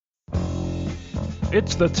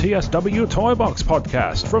It's the TSW Toybox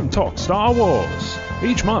podcast from Talk Star Wars.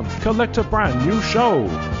 Each month, collect a brand new show,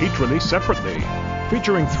 each released separately,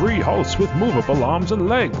 featuring 3 hosts with movable arms and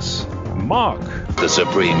legs. Marc, the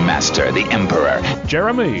Supreme Master, the Emperor.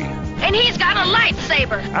 Jeremy, and he's got a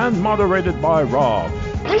lightsaber. And moderated by Rob.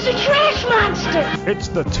 There's a trash monster. It's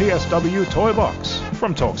the TSW Toybox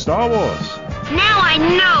from Talk Star Wars. Now I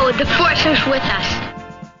know the Force is with us.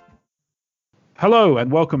 Hello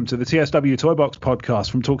and welcome to the TSW Toybox podcast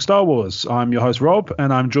from Talk Star Wars. I'm your host Rob,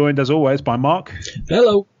 and I'm joined as always by Marc.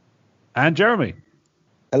 Hello. And Jeremy.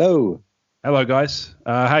 Hello. Hello guys.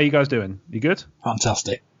 How are you guys doing? You good?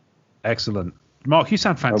 Fantastic. Excellent. Marc, you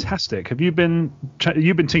sound fantastic. Have you been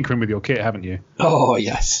tinkering with your kit, haven't you? Oh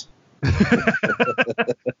yes.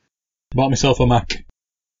 Bought myself a Mac.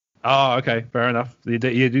 Oh, okay, fair enough.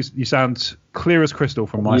 You sound clear as crystal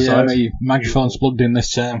from my side. Yeah, my microphone's plugged in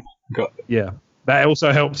this time. Yeah, that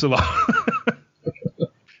also helps a lot.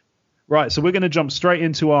 Right, so we're going to jump straight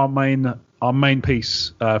into our main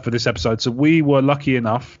piece for this episode. So we were lucky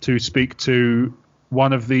enough to speak to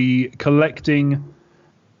one of the collecting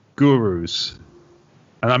gurus,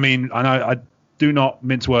 and I do not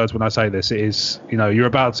mince words when I say this. It is, you're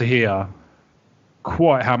about to hear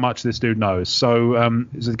quite how much this dude knows. So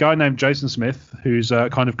there's a guy named Jason Smith who's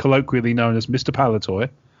kind of colloquially known as Mr. Palitoy,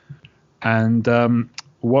 and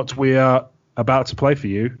what we are about to play for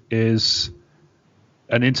you is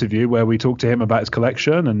an interview where we talk to him about his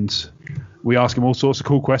collection and we ask him all sorts of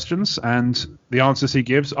cool questions, and the answers he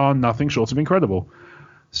gives are nothing short of incredible.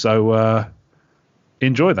 So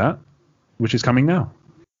enjoy that, which is coming now.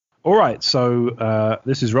 All right, so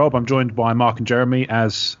this is Rob. I'm joined by Marc and Jeremy,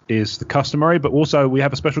 as is the customary, but also we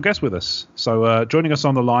have a special guest with us. So joining us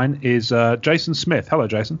on the line is Jason Smith. Hello,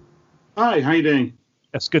 Jason. Hi, how you doing?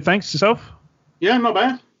 That's good, thanks. Yourself? Yeah, not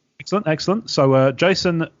bad. Excellent. So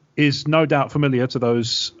Jason is no doubt familiar to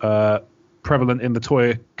those prevalent in the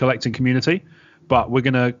toy collecting community, but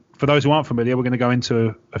for those who aren't familiar, we're going to go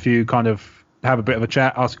into a few have a bit of a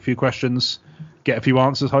chat, ask a few questions, get a few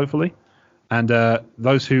answers, hopefully. And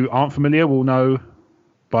those who aren't familiar will know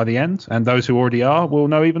by the end, and those who already are will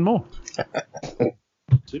know even more.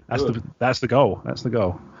 That's the goal. That's the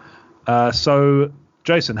goal. So,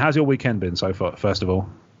 Jason, how's your weekend been so far, first of all?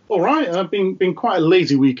 All right. I've been quite a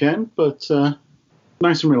lazy weekend, but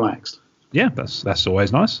nice and relaxed. Yeah, that's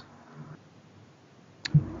always nice.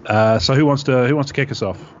 So who wants to kick us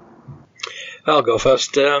off? I'll go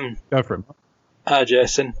first. Go for it. Hi,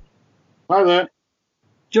 Jason. Hi there. Do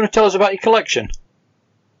you want to tell us about your collection?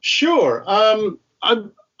 Sure. I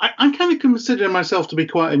kind of consider myself to be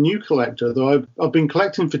quite a new collector, though I've been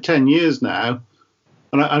collecting for 10 years now.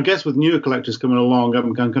 And I guess with newer collectors coming along,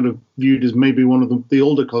 I'm kind of viewed as maybe one of the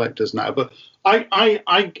older collectors now. But I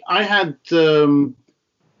had the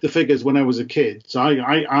figures when I was a kid. So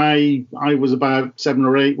I was about 7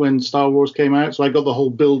 or 8 when Star Wars came out. So I got the whole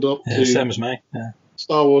build up to same as me. Yeah.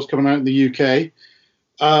 Star Wars coming out in the UK.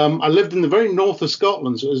 I lived in the very north of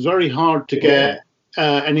Scotland, so it was very hard to get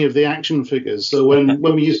any of the action figures. So when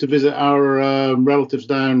we used to visit our relatives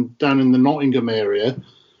down in the Nottingham area,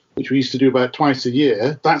 which we used to do about twice a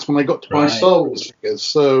year, that's when I got to buy Star Wars figures.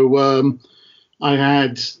 So I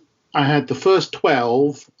had the first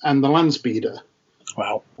 12 and the Landspeeder.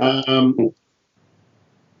 Wow.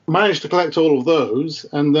 Managed to collect all of those,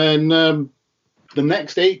 and then the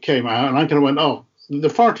next 8 came out, and I kind of went, oh, they're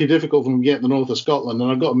far too difficult for me to get in the north of Scotland. And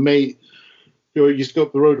I've got a mate who used to go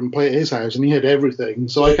up the road and play at his house, and he had everything.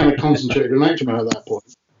 So I kind of concentrated on action at that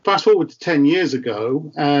point. Fast forward to 10 years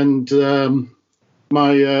ago, and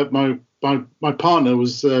my partner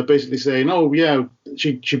was basically saying, oh, yeah,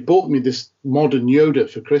 she bought me this modern Yoda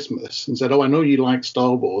for Christmas and said, oh, I know you like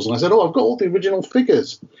Star Wars. And I said, oh, I've got all the original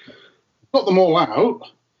figures. Got them all out,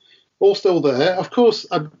 all still there. Of course,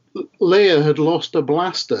 Leia had lost a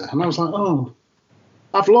blaster. And I was like, oh,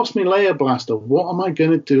 I've lost my Leia blaster. What am I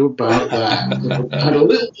going to do about that? I had a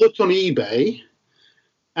little look on eBay,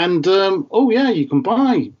 and you can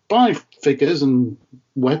buy figures and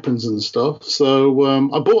weapons and stuff.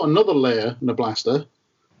 So I bought another Leia and a blaster,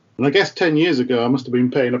 and I guess 10 years ago I must have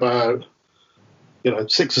been paying about £6 or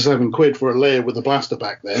 £7 for a Leia with a blaster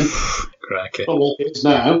back then. Cracky. Not like it is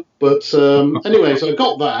now, but anyway, so I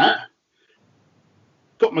got that.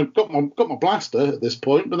 Got my blaster at this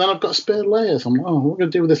point, but then I've got a spare Leia. So I'm like, oh, what am I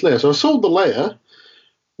going to do with this Leia? So I sold the Leia.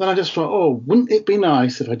 Then I just thought, oh, wouldn't it be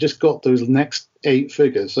nice if I just got those next 8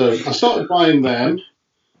 figures? So I started buying them,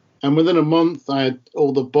 and within a month I had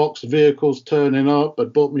all the boxed vehicles turning up.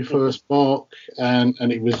 I'd bought my first Marc, and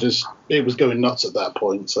it was going nuts at that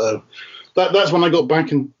point. So that's when I got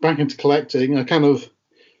back into collecting. I kind of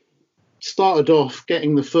started off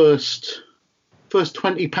getting the first first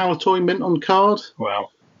 20 Palitoy mint on card, Wow.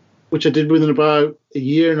 which I did within about a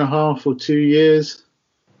year and a half or 2 years.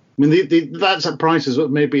 I mean, that's at prices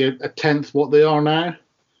that maybe a tenth what they are now,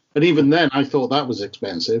 and even then I thought that was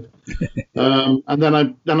expensive. And then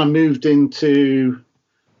I moved into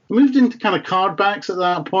kind of card backs at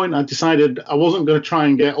that point. I decided I wasn't going to try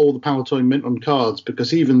and get all the Palitoy mint on cards,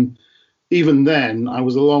 because even then I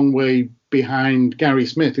was a long way behind Gary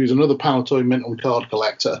Smith, who's another Palitoy mint on card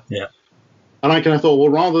collector. Yeah. And I kind of thought, well,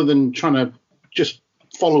 rather than trying to just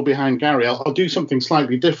follow behind Gary, I'll do something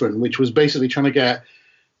slightly different, which was basically trying to get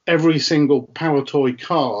every single Palitoy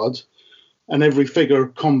card and every figure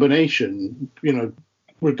combination,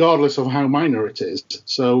 regardless of how minor it is.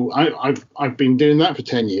 So I've been doing that for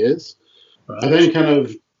 10 years. Right. I then kind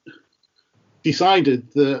of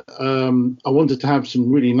decided that I wanted to have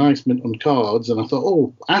some really nice mint on cards, and I thought,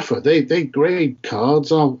 oh, AFA, they grade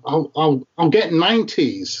cards. I'll get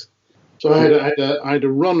 90s. So I had a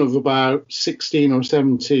run of about 16 or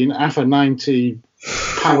 17 AFA 90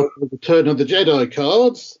 Palitoy Return of the Jedi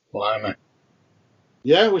cards. Blimey.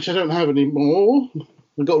 Yeah, which I don't have anymore.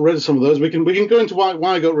 I got rid of some of those. We can go into why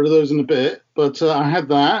I got rid of those in a bit. But I had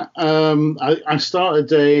that. I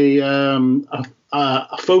started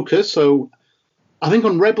a focus. So I think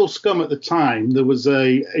on Rebel Scum at the time there was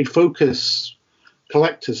a focus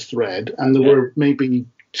collectors thread, and there were maybe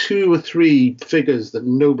 2 or 3 figures that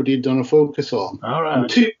nobody had done a focus on. All right. And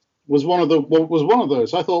 2 was one of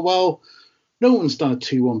those. I thought, well, no one's done a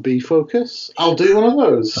 2-1B focus. I'll do one of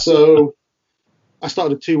those. So I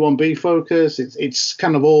started a 2-1B focus. It's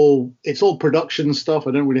kind of all production stuff.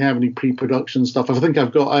 I don't really have any pre-production stuff. I think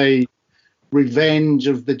I've got a Revenge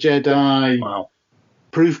of the Jedi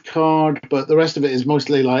proof card, but the rest of it is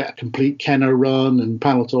mostly like a complete Kenner run and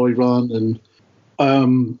Palitoy run,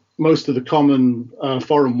 and most of the common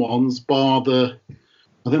foreign ones, bar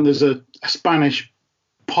I think there's a Spanish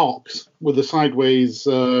Pox with a sideways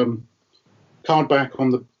card back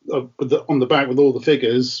on the back with all the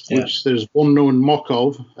figures, which there's one known mock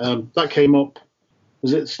of. That came up.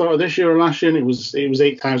 Was it start of this year or last year? And it was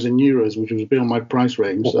 €8,000, which was beyond my price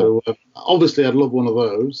range. So obviously I'd love one of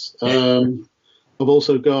those. I've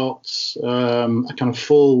also got a kind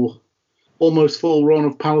of almost full run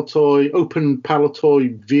of Palitoy, open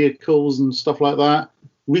Palitoy vehicles and stuff like that.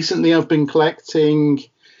 Recently I've been collecting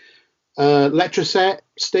Letraset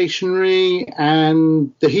stationery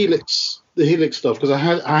and the Helix stuff, because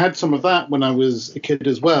I had some of that when I was a kid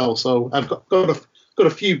as well. So I've got a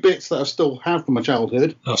few bits that I still have from my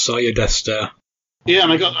childhood. I saw your Death Star. Yeah,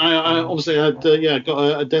 and I obviously had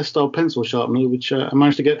got a Death Star pencil sharpener, which I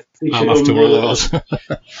managed to get featured I'm after one of those.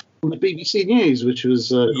 on the BBC News, which was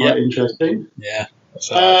quite interesting. Yeah.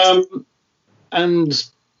 And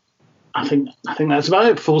I think that's about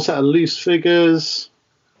it. Full set of loose figures.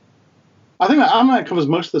 I think that covers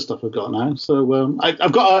most of the stuff I've got now. So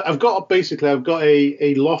I've got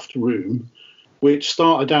a loft room, which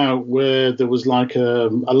started out where there was like a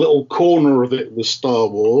little corner of it was Star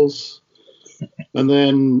Wars, and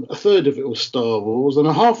then a third of it was Star Wars, and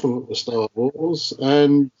a half of it was Star Wars,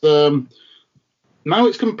 and now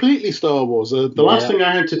it's completely Star Wars. The last thing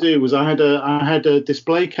I had to do was I had a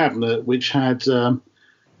display cabinet which had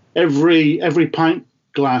every pint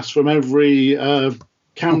glass from every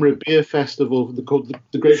Canberra Beer Festival, called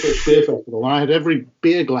the Great British Beer Festival. I had every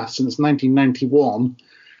beer glass since 1991,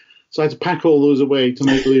 so I had to pack all those away to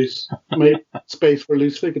make space for a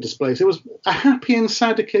loose figure display. So it was a happy and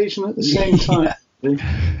sad occasion at the same time.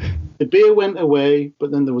 The beer went away,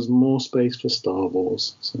 but then there was more space for Star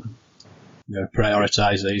Wars. So. Yeah,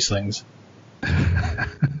 prioritise these things.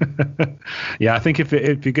 Yeah, I think if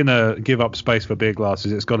you're gonna give up space for beer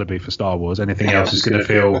glasses, it's got to be for Star Wars. Anything else is going to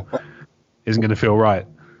feel right.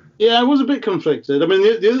 Yeah, I was a bit conflicted. I mean,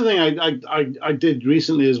 the other thing I did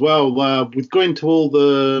recently as well, with going to all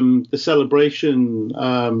the celebration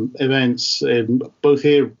events, both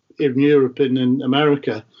here in Europe and in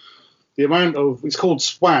America, the amount of, it's called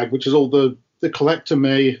swag, which is all the collector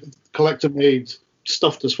made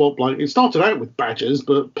stuff to swap. Like, it started out with badges,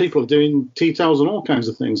 but people are doing tea towels and all kinds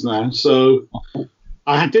of things now. So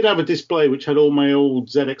I did have a display which had all my old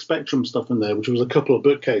ZX Spectrum stuff in there, which was a couple of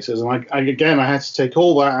bookcases, and I had to take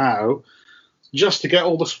all that out just to get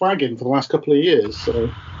all the swag in for the last couple of years.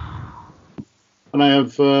 So, and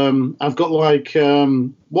I've got like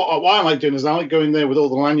what I like doing is I like going there with all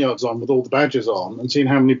the lanyards on, with all the badges on, and seeing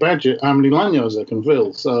how many lanyards I can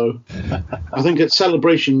fill. So I think at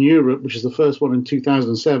Celebration Europe, which is the first one in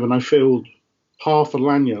 2007, I filled half a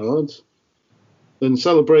lanyard. Then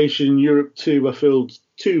Celebration Europe 2, I filled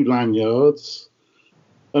 2 lanyards.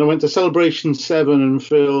 And I went to Celebration 7 and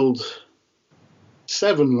filled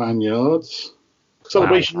 7 lanyards.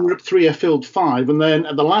 Celebration Europe 3, I filled 5, and then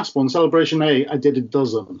at the last one, Celebration 8, I did a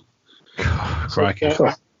dozen. Crikey. So,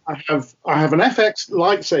 I have an FX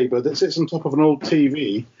lightsaber that sits on top of an old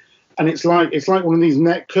TV, and it's like one of these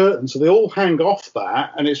net curtains, so they all hang off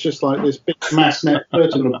that, and it's just like this big mass net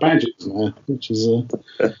curtain of badges there, which is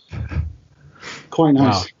quite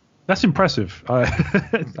nice. Wow. That's impressive, I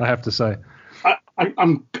have to say.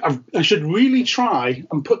 I should really try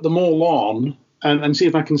and put them all on and see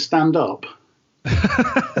if I can stand up.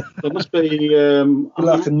 There must be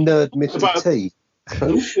like a nerd Mr. T.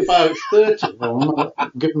 About 30 of them.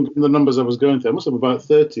 Given the numbers I was going through, I must have about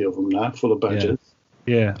 30 of them now, full of badges.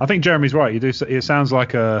 Yeah, I think Jeremy's right. You do. It sounds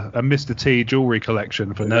like a Mr. T jewelry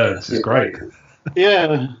collection for nerds. It's great.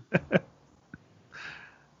 Yeah.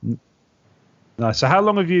 Nice. So how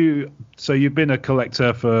long have you? So you've been a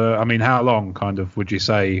collector for? I mean, how long? Kind of, would you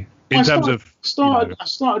say? I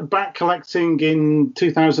started back collecting in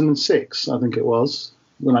 2006, I think it was,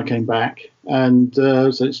 when I came back, and so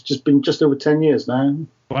it's just been just over 10 years now.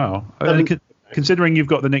 Wow. Considering you've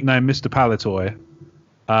got the nickname Mr. Palitoy,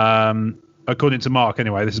 according to Marc,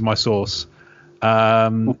 anyway, this is my source.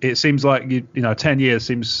 It seems like 10 years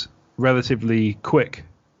seems relatively quick,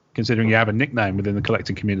 considering you have a nickname within the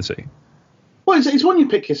collecting community. Well, it's one you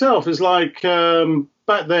pick yourself. It's like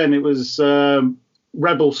back then it was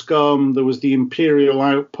Rebel Scum, there was the Imperial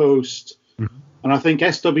Outpost, and I think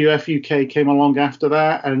SWF UK came along after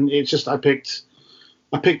that, and it's just I picked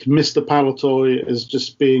Mr. Palitoy as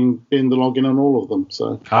just being the login on all of them.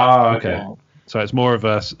 So okay. So it's more of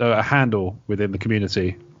a handle within the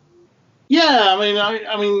community. Yeah,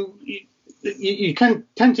 I mean, you can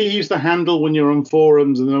tend to use the handle when you're on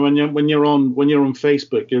forums, and then when you're on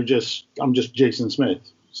Facebook, I'm just Jason Smith.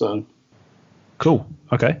 So cool.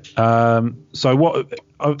 Okay. So what?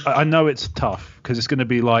 I know it's tough because it's going to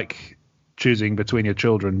be like choosing between your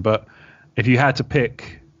children, but if you had to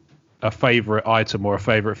pick a favorite item or a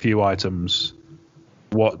favorite few items,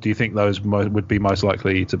 what do you think those would be most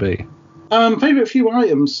likely to be? Favorite few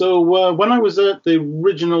items. So when I was at the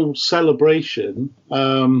original Celebration,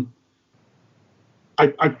 I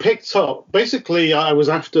picked up. Basically,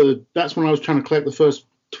 that's when I was trying to collect the first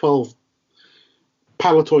 12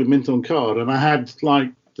 Palitoy mint on card, and I had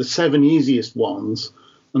like the 7 easiest ones,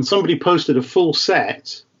 and somebody posted a full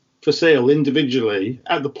set for sale individually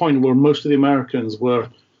at the point where most of the Americans were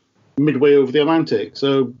midway over the Atlantic.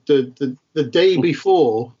 So the day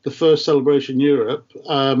before the first Celebration Europe,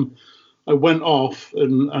 I went off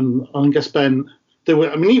and I think I spent. They were.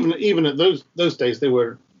 I mean, even at those days, they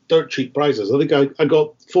were dirt cheap prices. I think I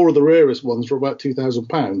got 4 of the rarest ones for about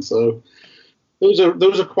 £2,000. So those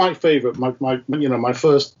are quite favourite. My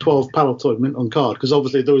first 12 Palitoy mint on card, because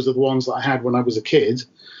obviously those are the ones that I had when I was a kid.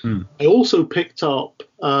 I also picked up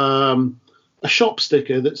a shop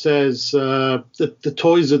sticker that says the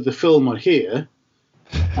toys of the film are here,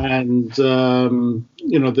 and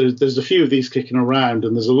there's a few of these kicking around,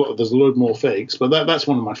 and there's a load more fakes, but that's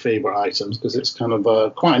one of my favourite items because it's kind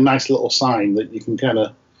of quite a nice little sign that you can kind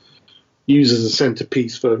of use as a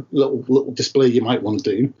centerpiece for a little display you might want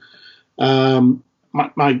to do.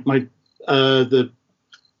 The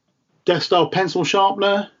Death Star pencil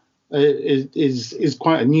sharpener is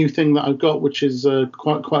quite a new thing that I've got, which is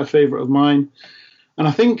quite a favourite of mine. And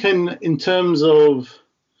I think in terms of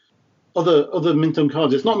other mint on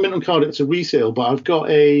cards, it's not mint on card, it's a resale, but I've got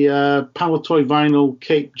a Palitoy vinyl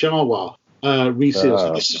Cape Jawa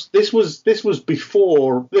resale. So this was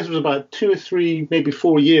about 2 or 3, maybe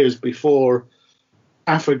 4 years before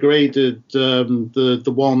AFA graded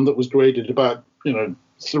the one that was graded about 3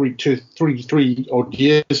 odd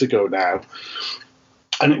years ago now,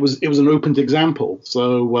 and it was an opened example.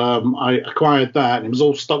 So I acquired that, and it was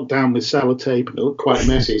all stuck down with sellotape, and it looked quite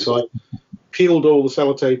messy. So I peeled all the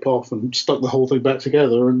sellotape off and stuck the whole thing back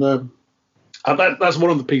together, and that's one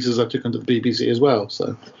of the pieces I took into the BBC as well.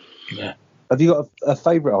 So yeah. Have you got a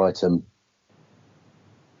favourite item?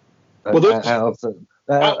 Well, the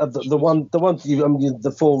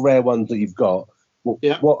 4 rare ones that you've got, what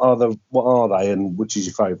are they, and which is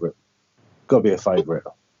your favourite? Got to be a favourite.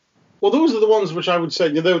 Well, those are the ones which I would say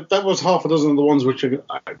that was half a dozen of the ones which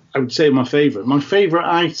I would say my favourite. My favourite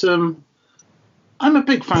item, I'm a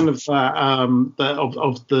big fan of that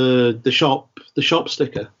of the shop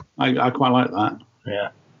sticker. I quite like that. Yeah.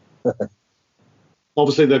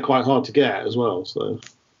 Obviously, they're quite hard to get as well. So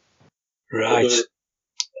right.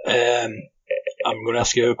 I'm going to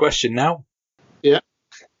ask you a question now. Yeah.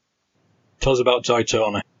 Tell us about Toy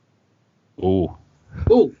Tony. Oh.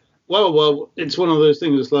 Well, Well, it's one of those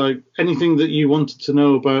things. It's like anything that you wanted to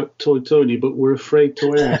know about Toy Tony, but we're afraid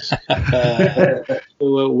to ask.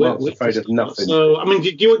 We're afraid of nothing. So, I mean,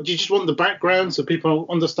 do you just want the background so people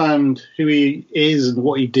understand who he is and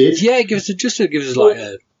what he did? Yeah, give us like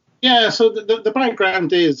a... Yeah, so the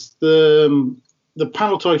background is the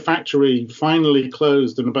Palitoy factory finally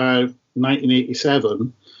closed in about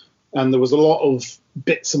 1987, and there was a lot of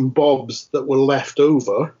bits and bobs that were left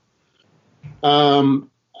over.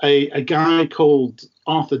 A guy called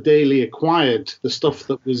Arthur Daly acquired the stuff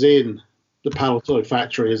that was in the Palitoy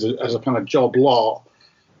factory as a kind of job lot,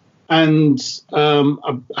 and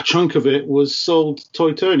a chunk of it was sold to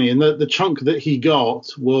Toy Tony, and the chunk that he got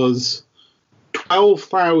was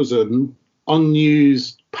 12,000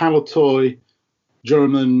 unused Palitoy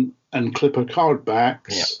German and Clipper card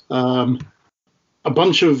backs, a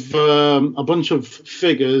bunch of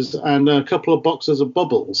figures, and a couple of boxes of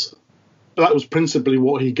bubbles. That was principally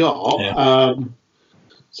what he got. Yeah.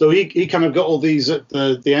 So he kind of got all these at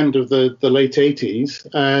the end of the late 80s,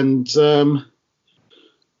 and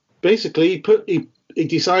basically he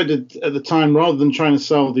decided at the time, rather than trying to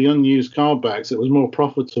sell the unused card backs, it was more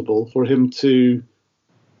profitable for him to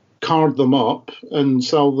card them up and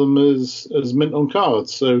sell them as mint on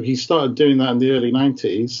cards. So he started doing that in the early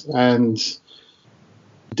 90s and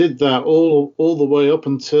did that all the way up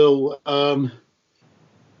until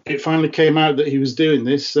it finally came out that he was doing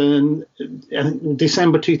this in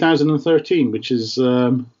December 2013, which is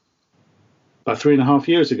about 3.5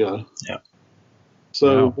 years ago. Yeah.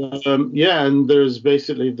 So and there's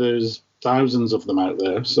thousands of them out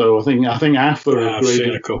there. So I think AFA I've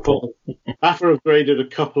seen a couple. AFA have graded a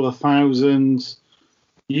couple of thousand.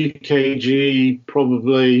 UKG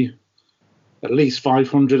probably at least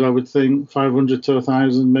 500, I would think, 500 to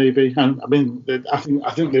 1,000 maybe. And I mean, I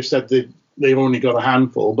think they've said they've only got a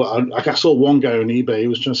handful, but I saw one guy on eBay who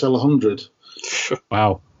was trying to sell 100.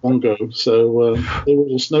 Wow. One go. So they were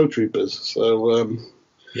all snow troopers. So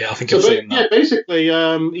I think I've seen that. Yeah, basically,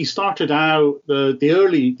 he started out the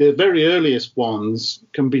very earliest ones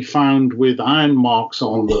can be found with iron marks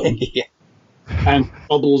on them, and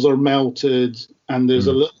bubbles are melted. And there's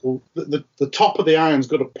a little, the top of the iron's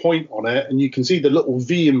got a point on it, and you can see the little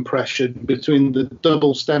V impression between the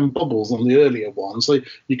double stem bubbles on the earlier ones. So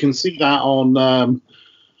you can see that on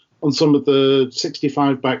some of the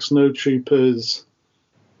 65 back snow troopers.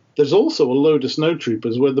 There's also a load of snow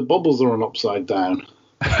troopers where the bubbles are on upside down.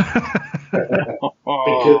 Because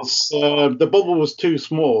the bubble was too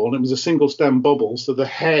small, and it was a single stem bubble, so the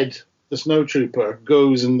head, the snow trooper,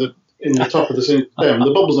 goes in the top of the single stem.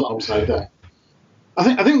 The bubble's not upside down.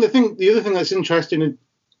 I think the other thing that's interesting is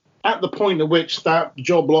at the point at which that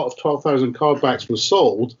job lot of 12,000 card backs was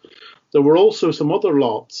sold, there were also some other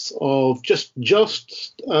lots of just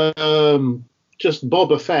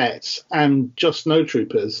Boba Fett's and just Snow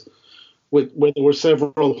Troopers, where there were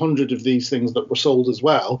several hundred of these things that were sold as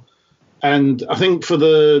well. And I think for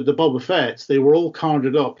the Boba Fett's, they were all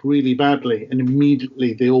carded up really badly, and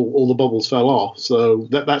immediately all the bubbles fell off. So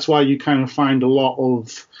that's why you kind of find a lot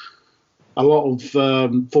of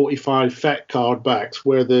 45 Fett card backs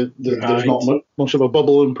where there's not much of a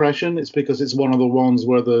bubble impression. It's because it's one of the ones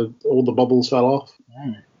where all the bubbles fell off.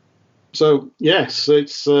 Mm. So yes,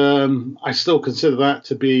 it's I still consider that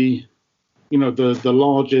to be, the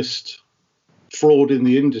largest fraud in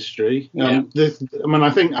the industry. I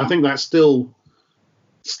think that's still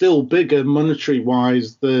bigger monetary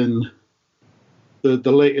wise than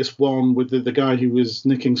the latest one with the guy who was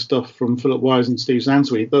nicking stuff from Philip Wise and Steve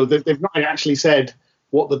Sansweet, though they've not actually said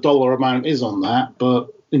what the dollar amount is on that.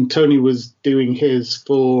 But Tony was doing his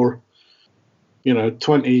for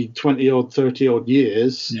 20 odd 30 odd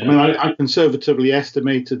years. Yeah. I mean, I conservatively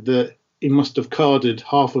estimated that he must have carded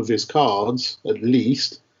half of his cards at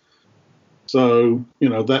least. So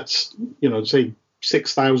that's say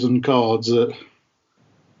 6,000 cards at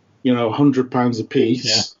 £100 a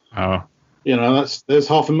piece. Yeah. Oh. There's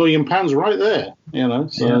 £500,000 right there.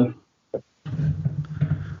 So.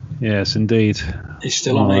 Yes, indeed. He's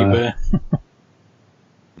still on eBay.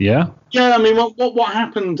 Yeah. Yeah, I mean, what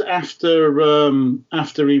happened after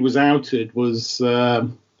he was outed was all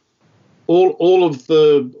of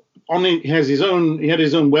the he had his own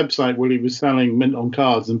website where he was selling mint on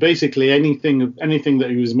cards, and basically anything that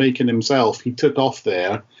he was making himself, he took off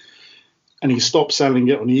there. And he stopped selling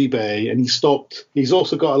it on eBay, and he's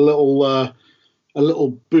also got a little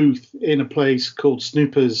booth in a place called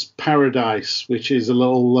Snooper's Paradise, which is a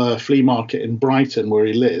little flea market in Brighton where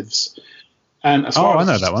he lives. And I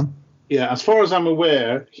know that one. Yeah, as far as I'm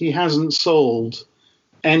aware, he hasn't sold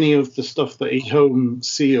any of the stuff that he home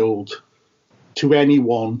sealed to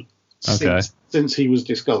anyone since he was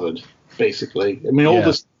discovered, basically. I mean, all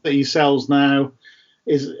the stuff that he sells now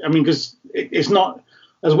is, I mean, because it's not,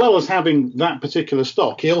 as well as having that particular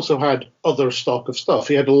stock, he also had other stock of stuff.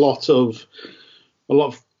 He had a lot of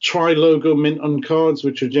tri-logo mint on cards,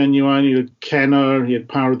 which are genuine. He had Kenner, he had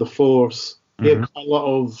Power of the Force. He had a lot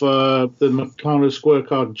of the Meccano Square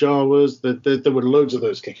card Jawas. There were loads of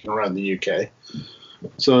those kicking around the UK.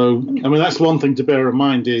 So, I mean, that's one thing to bear in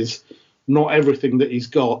mind, is not everything that he's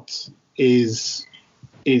got is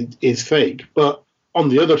fake. But on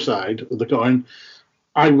the other side of the coin,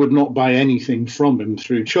 I would not buy anything from him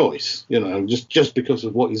through choice, just because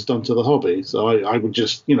of what he's done to the hobby. So I would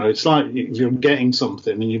just, it's like if you're getting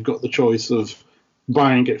something and you've got the choice of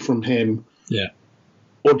buying it from him,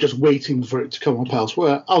 or just waiting for it to come up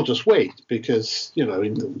elsewhere, I'll just wait, because he's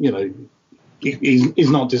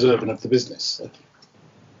not deserving of the business. So.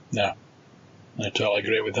 No, I totally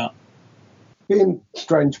agree with that. Being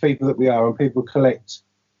strange people that we are, and people collect,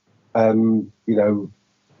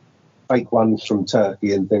 fake ones from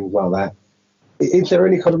Turkey and things like that. Is there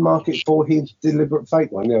any kind of market for his deliberate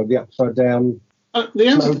fake one? The upside down. The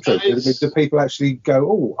answer to that is, do people actually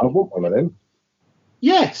go, "Oh, I want one of them"?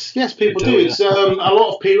 Yes, people do. It's a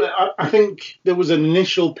lot of people. I think there was an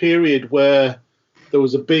initial period where there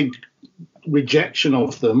was a big rejection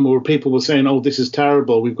of them, where people were saying, "Oh, this is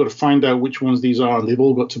terrible. We've got to find out which ones these are, and they've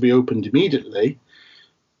all got to be opened immediately."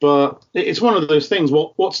 But it's one of those things.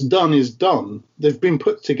 What's done is done. They've been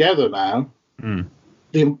put together now.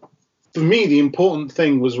 For me, the important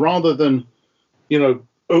thing was, rather than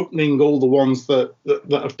opening all the ones that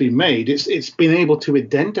have been made, it's been able to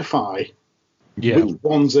identify which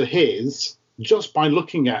ones are his just by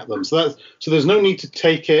looking at them. So there's no need to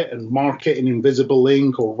take it and mark it in invisible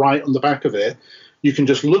ink or write on the back of it. You can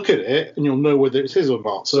just look at it and you'll know whether it's his or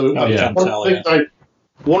not. So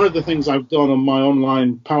one of the things I've done on my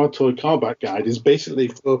online Palitoy cardback guide is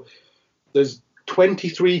basically there's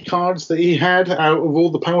 23 cards that he had out of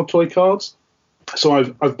all the Palitoy cards.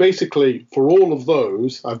 So I've basically, for all of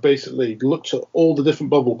those, I've basically looked at all the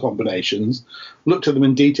different bubble combinations, looked at them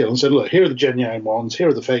in detail and said, look, here are the genuine ones, here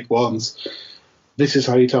are the fake ones. This is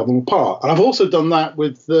how you tell them apart. And I've also done that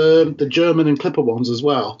with the German and Clipper ones as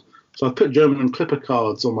well. So I've put German and Clipper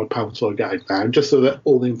cards on my Palitoy guide now, just so that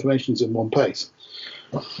all the information's in one place.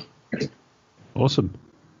 Awesome.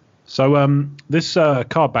 So this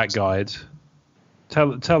cardback guide,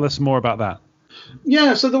 tell us more about that.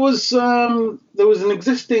 Yeah, so there was an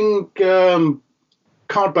existing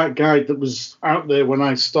cardback guide that was out there when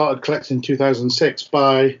I started collecting in 2006,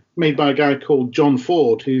 made by a guy called John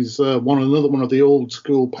Ford, who's another one of the old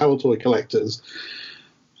school Palitoy collectors.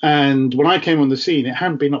 And when I came on the scene, it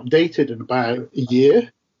hadn't been updated in about a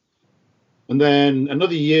year. And then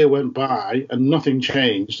another year went by and nothing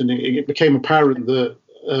changed. And it became apparent that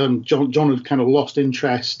John had kind of lost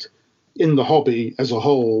interest in the hobby as a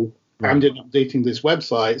whole and in updating this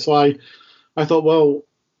website. So I thought, well,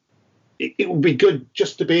 it would be good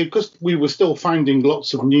just to be, because we were still finding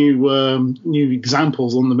lots of new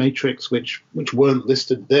examples on the Matrix which weren't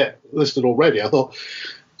listed already. I thought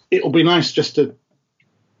it would be nice just to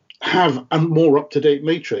have a more up-to-date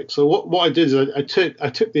Matrix. So what I did is I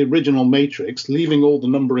took the original Matrix, leaving all the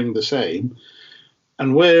numbering the same,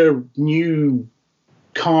 and where new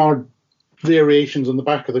card variations on the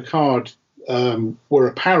back of the card were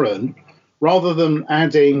apparent, rather than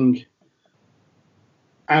adding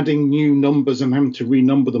new numbers and having to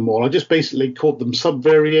renumber them all, I just basically called them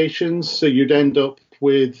sub-variations. So you'd end up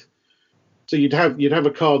with, you'd have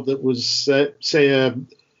a card that was say a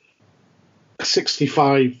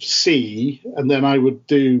 65C, and then I would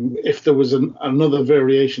do, if there was another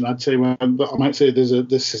variation, I'd say, I might say there's a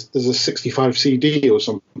 65CD or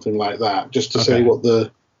something like that, just to say what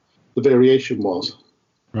the variation was.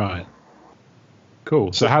 Right.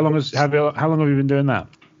 Cool. So how long have you been doing that?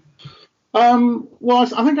 Well,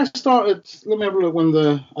 I think I started. Let me have a look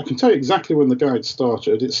I can tell you exactly when the guide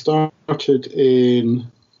started. It started in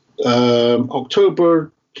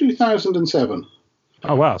October 2007.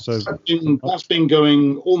 Oh wow! So that's been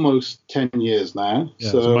going almost 10 years now. Yeah,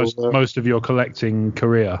 so most of your collecting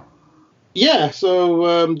career. Yeah.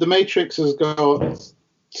 So the Matrix has got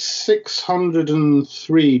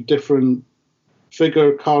 603 different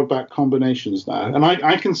figure cardback combinations now, and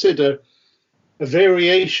I consider a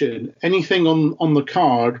variation anything on the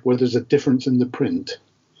card where there's a difference in the print.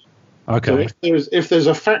 Okay. So if there's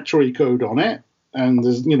a factory code on it, and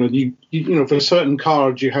there's you for certain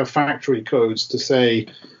cards you have factory codes to say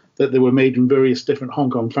that they were made in various different Hong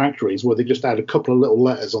Kong factories, where they just add a couple of little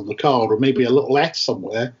letters on the card or maybe a little X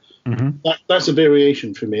somewhere. Mm-hmm. That's a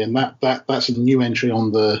variation for me, and that's a new entry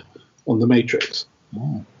on the Matrix.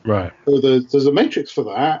 Right. So there's a matrix for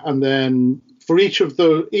that, and then for each of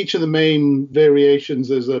the main variations,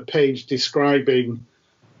 there's a page describing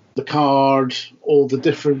the card, all the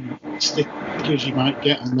different stickers you might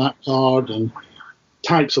get on that card, and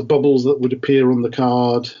types of bubbles that would appear on the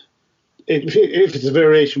card. If it's a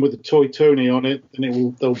variation with a Toy Tony on it,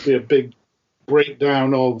 then there'll be a big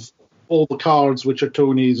breakdown of all the cards which are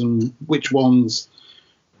Tonys and which ones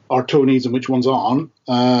are Tonys and which ones aren't.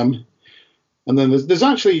 And then there's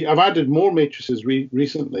actually, I've added more matrices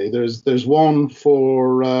recently. There's one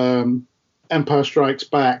for Empire Strikes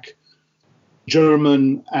Back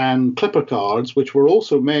German and Clipper cards, which were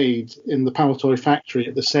also made in the Palitoy factory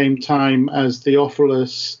at the same time as the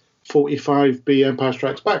Offerless 45B Empire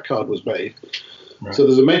Strikes Back card was made. Right. So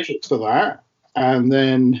there's a matrix for that. And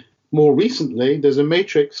then more recently, there's a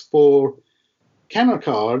matrix for Kenner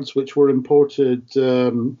cards, which were imported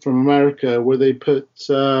from America, where they put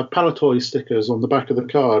Palitoy stickers on the back of the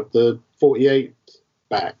card, the 48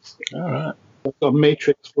 backs. All right. I've got a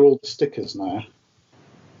matrix for all the stickers now.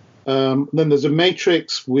 Then there's a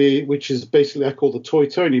matrix which is basically I call the Toy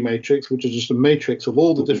Tony matrix, which is just a matrix of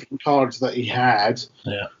all the different cards that he had,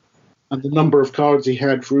 and the number of cards he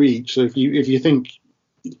had for each. So if you think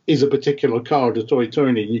is a particular card a Toy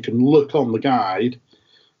Tony, you can look on the guide,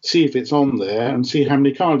 see if it's on there, and see how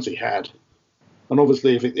many cards he had. And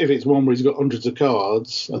obviously, if it's one where he's got hundreds of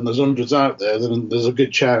cards and there's hundreds out there, then there's a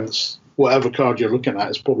good chance whatever card you're looking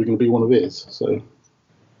at is probably going to be one of his. So.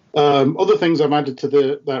 Other things I've added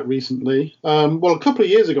to that recently. Well, a couple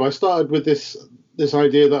of years ago, I started with this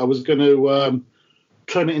idea that I was going to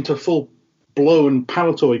turn it into a full-blown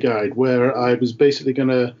Palitoy guide, where I was basically going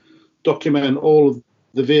to document all of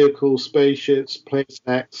the vehicles, spaceships,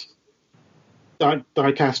 playsets,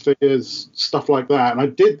 die-cast figures, stuff like that. And I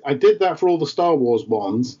did that for all the Star Wars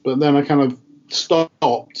ones, but then I kind of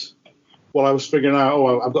stopped while I was figuring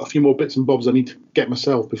out, I've got a few more bits and bobs I need to get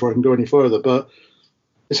myself before I can go any further. But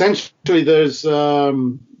essentially, there's I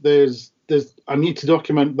need to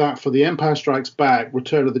document that for the Empire Strikes Back,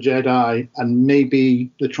 Return of the Jedi, and maybe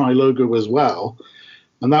the Tri-Logo as well.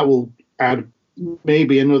 And that will add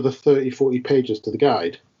maybe another 30, 40 pages to the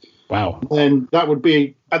guide. Wow. And that would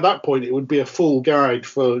be, at that point, it would be a full guide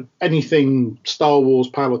for anything Star Wars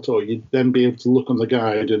Palitoy. You'd then be able to look on the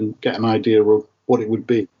guide and get an idea of what it would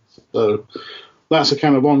be. So that's a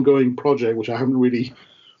kind of ongoing project, which I haven't really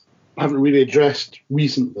addressed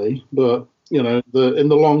recently, but in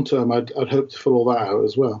the long term, I'd hope to fill all that out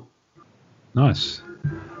as well. Nice.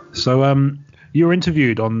 So you were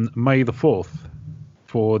interviewed on May the 4th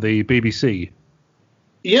for the BBC.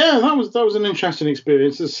 Yeah, that was an interesting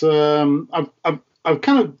experience. It's, I've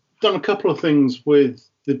kind of done a couple of things with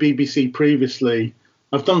the BBC previously.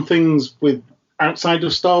 I've done things with outside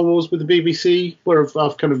of Star Wars with the BBC, where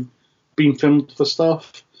I've kind of been filmed for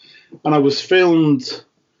stuff, and I was filmed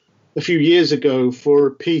a few years ago for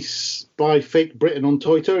a piece by Fake Britain on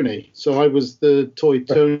Toy Tony. So I was the Toy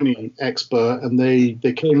Tony expert, and they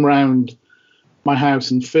came round my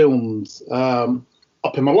house and filmed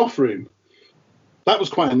up in my loft room. That was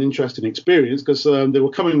quite an interesting experience because they were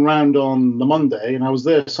coming round on the Monday, and I was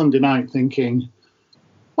there Sunday night thinking,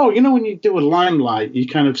 when you do a limelight, you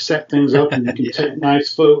kind of set things up and you can take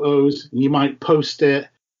nice photos, and you might post it,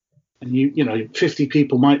 and 50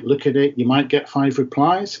 people might look at it, you might get 5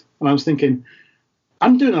 replies. And I was thinking,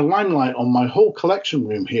 I'm doing a limelight on my whole collection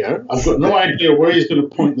room here. I've got no idea where he's going to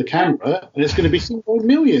point the camera, and it's going to be seen by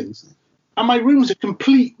millions. And my room's a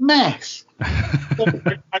complete mess. So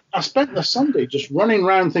I spent the Sunday just running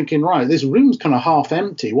around thinking, right, this room's kind of half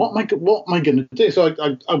empty. What am I going to do? So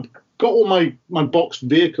I got all my boxed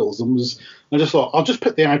vehicles and I just thought, I'll just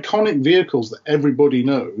put the iconic vehicles that everybody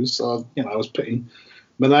knows. So, I was putting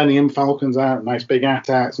Millennium Falcons out, nice big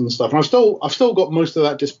AT-ATs and stuff. And I've still got most of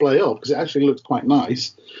that display up because it actually looks quite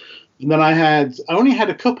nice. And then I only had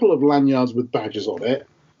a couple of lanyards with badges on it.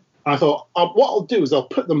 And I thought, what I'll do is I'll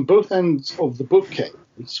put them both ends of the bookcase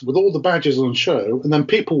with all the badges on show, and then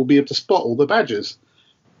people will be able to spot all the badges.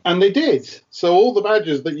 And they did. So all the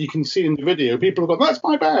badges that you can see in the video, people have gone, that's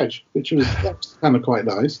my badge, that's kind of quite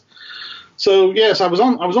nice. So yes, I was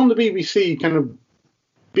on the BBC kind of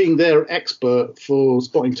being their expert for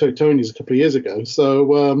spotting Toy Tonys a couple of years ago.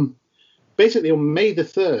 So basically on May the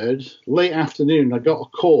 3rd, late afternoon, I got a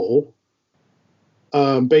call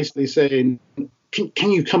basically saying,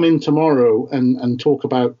 can you come in tomorrow and talk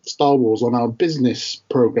about Star Wars on our business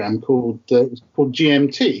program called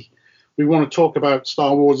GMT? We want to talk about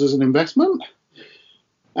Star Wars as an investment.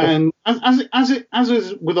 And as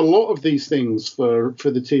is with a lot of these things for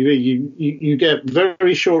the TV, you get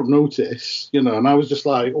very short notice, and I was just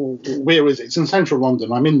like, oh, where is it? It's in central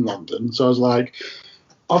London. I'm in London, so I was like,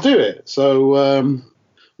 I'll do it. So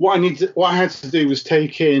what I had to do was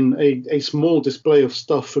take in a small display of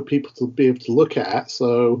stuff for people to be able to look at.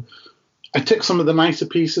 So I took some of the nicer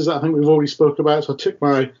pieces that I think we've already spoke about. So I took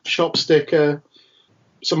my shop sticker,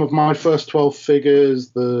 some of my first 12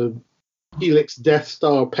 figures, the Helix Death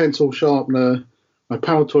Star pencil sharpener, my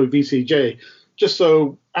Palitoy VCJ, just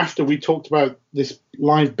so after we talked about this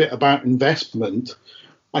live bit about investment,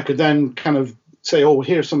 I could then kind of say, oh,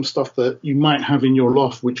 here's some stuff that you might have in your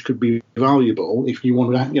loft which could be valuable if you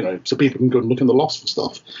want to, so people can go and look in the loft for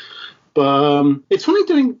stuff. But it's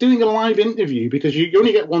funny doing a live interview because you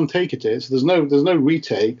only get one take at it, so there's no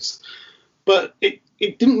retakes. But it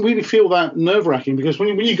didn't really feel that nerve-wracking because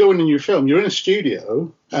when you go in and you film, you're in a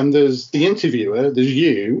studio and there's the interviewer, there's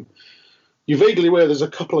you. You're vaguely aware there's a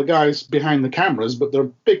couple of guys behind the cameras, but they're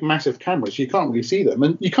big, massive cameras. You can't really see them,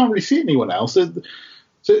 and you can't really see anyone else.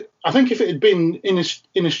 So I think if it had been in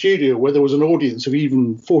a studio where there was an audience of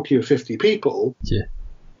even 40 or 50 people, it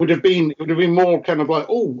would have been more kind of like,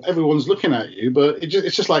 oh, everyone's looking at you, but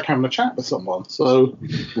it's just like having a chat with someone. So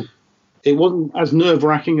it wasn't as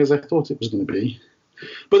nerve-wracking as I thought it was going to be.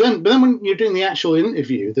 But then when you're doing the actual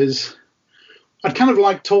interview, I'd kind of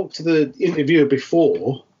like talk to the interviewer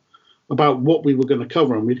before about what we were going to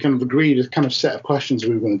cover, and we'd kind of agreed a kind of set of questions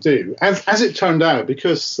we were going to do. As it turned out,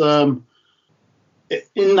 because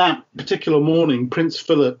in that particular morning, Prince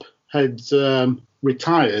Philip had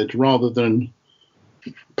retired rather than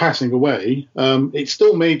passing away, it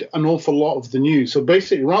still made an awful lot of the news. So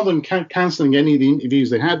basically, rather than cancelling any of the interviews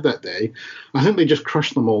they had that day, I think they just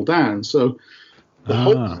crushed them all down. So the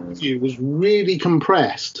whole interview was really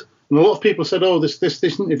compressed. And a lot of people said, oh, this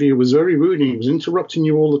interview was very rude. He was interrupting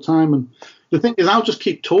you all the time. And the thing is, I'll just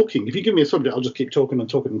keep talking. If you give me a subject, I'll just keep talking and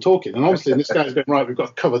talking and talking. And obviously, this guy's going, right, we've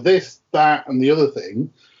got to cover this, that, and the other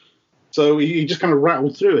thing. So he just kind of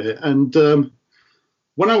rattled through it. And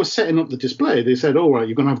when I was setting up the display, they said, all right,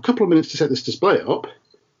 you're going to have a couple of minutes to set this display up.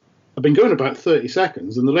 I've been going about 30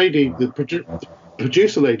 seconds. And the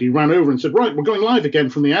producer lady ran over and said, right, we're going live again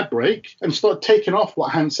from the ad break, and started taking off what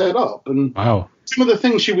I hadn't set up. And some of the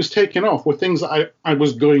things she was taking off were things that I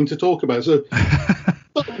was going to talk about. So I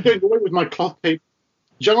started going away with my cloth tape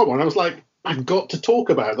Java, and I was like, I've got to talk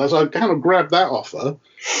about that. So I kind of grabbed that offer.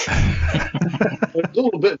 It was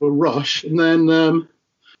all a bit of a rush. And then,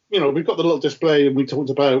 we've got the little display, and we talked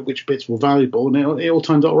about which bits were valuable, and it all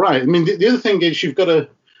turned out all right. I mean, the other thing is you've got to,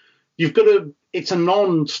 it's a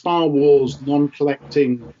non-Star Wars,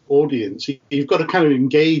 non-collecting audience. You've got to kind of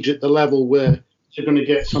engage at the level where you're going to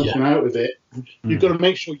get something out of it. You've got to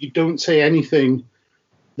make sure you don't say anything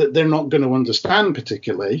that they're not going to understand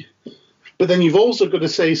particularly. But then you've also got to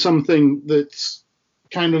say something that's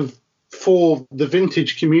kind of for the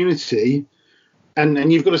vintage community,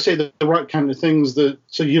 and you've got to say the right kind of things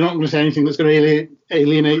so you're not going to say anything that's going to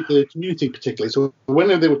alienate the community particularly. So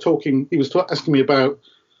when they were talking, he was asking me about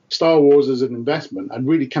Star Wars as an investment. I'd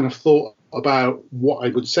really kind of thought about what I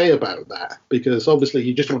would say about that, because obviously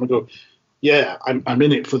you just want to go, yeah, I'm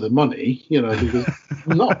in it for the money, because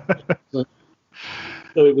I'm not. So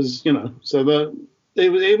it was,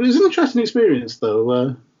 it was an interesting experience,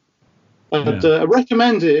 though. I'd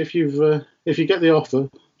recommend it if you get the offer,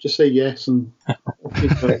 just say yes. And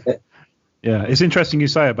yeah, it's interesting you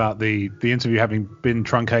say about the interview having been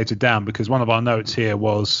truncated down, because one of our notes here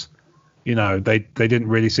was, they didn't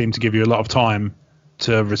really seem to give you a lot of time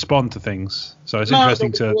to respond to things. So it's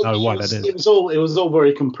interesting to know why that is. It was all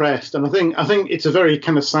very compressed, and I think it's a very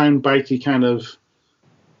kind of soundbitey kind of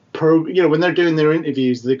when they're doing their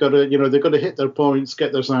interviews, they've got to hit their points,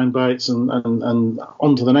 get their sound bites, and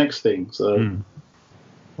on to the next thing. So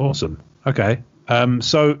awesome. Okay.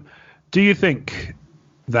 So do you think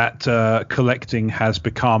that collecting has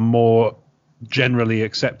become more generally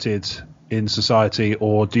accepted in society,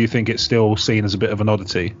 or do you think it's still seen as a bit of an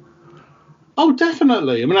oddity? Oh,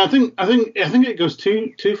 definitely. I mean, I think it goes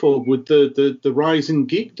twofold with the rise in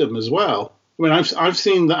geekdom as well. I mean, I've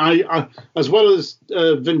seen that I as well as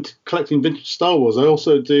collecting vintage Star Wars, I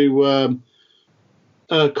also do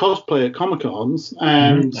cosplay at Comic-Cons,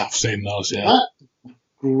 and I've seen those. Yeah, that's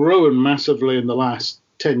grown massively in the last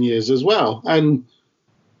 10 years as well, and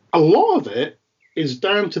a lot of it is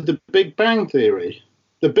down to the Big Bang Theory.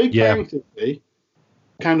 The Big Bang Theory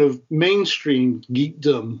kind of mainstream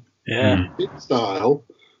geekdom style,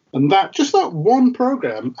 and that one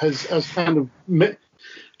program has kind of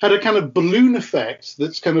had a kind of balloon effect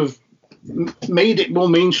that's kind of made it more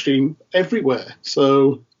mainstream everywhere.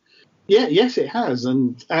 So Yeah, yes, it has,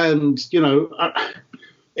 and it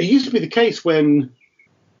used to be the case when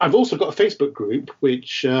I've also got a Facebook group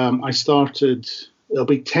which I started. It'll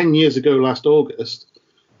be 10 years ago last August,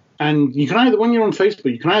 and you can either, when you're on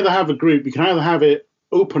Facebook, you can either have a group, you can either have it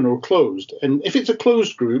open or closed, and if it's a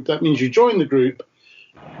closed group, that means you join the group,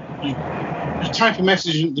 you type a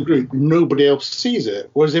message into the group, nobody else sees it.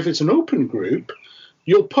 Whereas if it's an open group,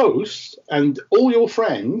 you'll post, and all your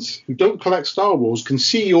friends who don't collect Star Wars can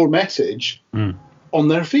see your message on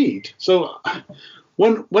their feed. So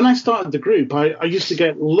when I started the group, I used to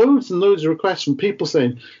get loads and loads of requests from people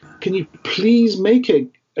saying, can you please make it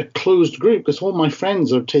a closed group, because all my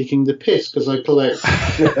friends are taking the piss because I collect.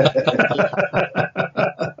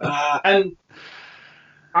 And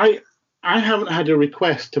I haven't had a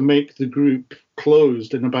request to make the group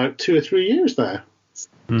closed in about 2 or 3 years now.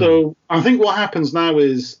 So I think what happens now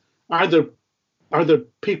is either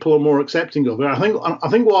people are more accepting of it. I think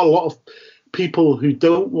what a lot of people who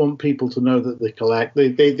don't want people to know that they collect,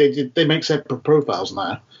 they make separate profiles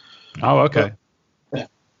now. Oh, okay. But, yeah.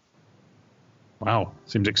 Wow,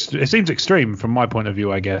 it seems extreme from my point of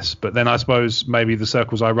view, I guess. But then I suppose maybe the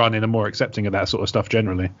circles I run in are more accepting of that sort of stuff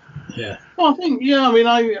generally. Yeah. Well, I think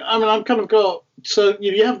I've kind of got, so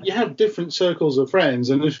you have different circles of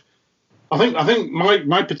friends, and if I think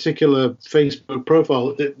my particular Facebook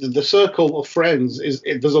profile, the circle of friends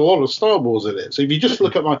there's a lot of Star Wars in it. So if you just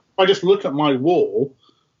look at my wall,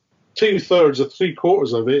 2/3 or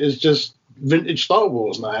 3/4 of it is just vintage Star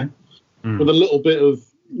Wars now, with a little bit of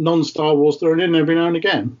non-Star Wars thrown in every now and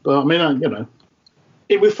again. But I mean,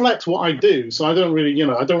 it reflects what I do. So I don't really,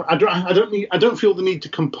 I don't feel the need to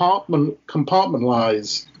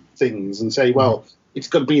compartmentalize things and say, well, it's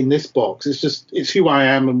got to be in this box. It's who I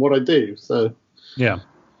am and what I do. So yeah,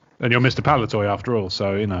 and you're Mr. Palitoy after all,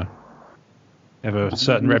 so you have a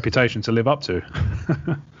certain reputation to live up to.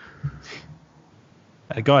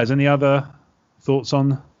 Hey guys, any other thoughts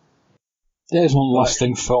on? There's one last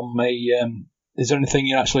thing from me. Is there anything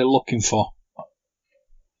you're actually looking for?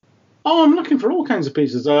 Oh, I'm looking for all kinds of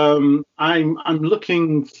pieces. I'm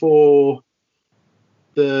looking for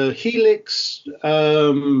the Helix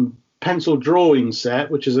pencil drawing set,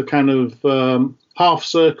 which is a kind of half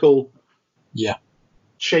circle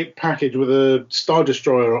shaped package with a Star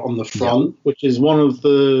Destroyer on the front, which is one of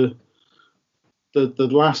the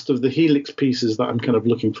last of the Helix pieces that I'm kind of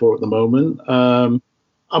looking for at the moment.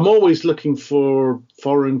 I'm always looking for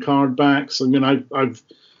foreign card backs. I mean, I've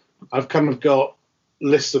kind of got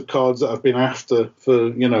lists of cards that I've been after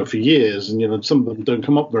for years, and some of them don't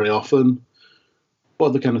come up very often. What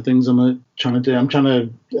other kind of things am I trying to do? I'm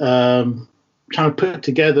trying to put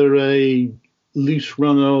together a loose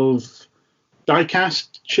run of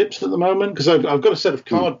die-cast chips at the moment, because I've got a set of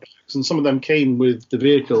card backs, and some of them came with the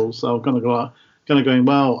vehicles. So I'm kind of going,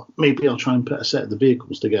 well, maybe I'll try and put a set of the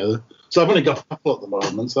vehicles together. So I've only got a couple at the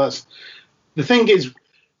moment. So that's the thing is,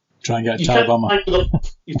 try and get a tie bomber.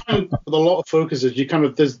 You find with a lot of focuses,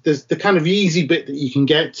 there's the kind of easy bit that you can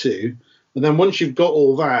get to. And then once you've got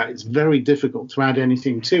all that, it's very difficult to add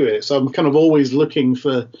anything to it. So I'm kind of always looking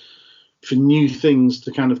for new things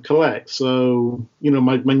to kind of collect. So,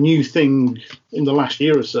 my new thing in the last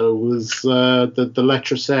year or so was the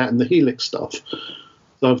Letra set and the Helix stuff.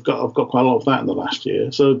 So I've got quite a lot of that in the last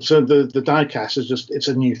year. So the die-cast is it's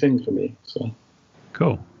a new thing for me. So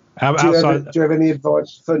cool. Do you have any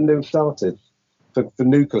advice for new starters, for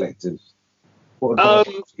new collectors? What advice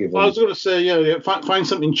would you give them? I was going to say, find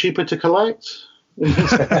something cheaper to collect.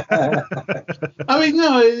 I mean,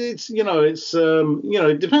 no, it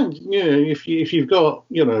depends. If you've got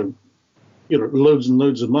loads and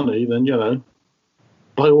loads of money, then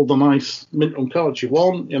buy all the nice mint on cards you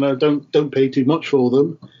want. Don't pay too much for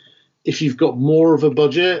them. If you've got more of a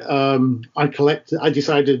budget, I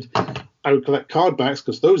decided I would collect card backs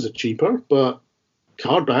because those are cheaper. But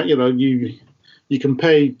card back, you can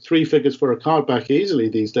pay 3 figures for a card back easily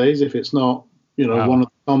these days if it's not, one of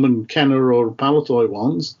the common Kenner or Palitoy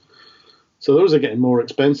ones. So those are getting more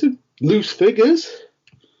expensive. Loose figures,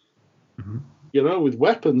 with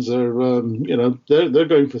weapons are, they're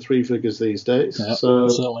going for 3 figures these days. Yeah, so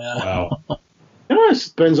certainly are. Wow.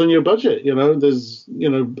 It depends on your budget. There's,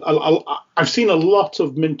 I've seen a lot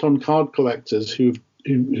of mint on card collectors who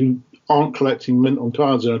aren't collecting mint on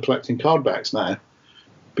cards and are collecting card backs now,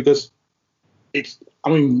 because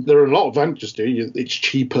there are a lot of advantages to it. It's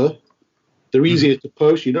cheaper. They're easier to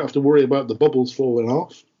post. You don't have to worry about the bubbles falling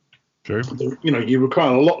off. True. You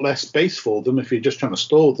require a lot less space for them if you're just trying to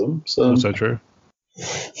store them. So also true.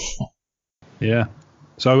 Yeah.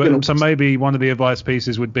 So so maybe one of the advice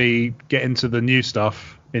pieces would be get into the new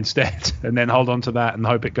stuff instead, and then hold on to that and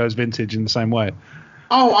hope it goes vintage in the same way.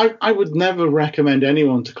 Oh, I would never recommend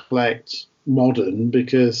anyone to collect modern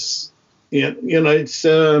because, it's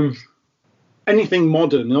anything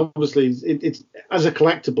modern. Obviously, it's as a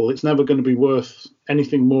collectible, it's never going to be worth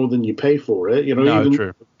anything more than you pay for it. No,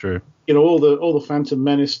 even true. all the Phantom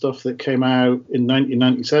Menace stuff that came out in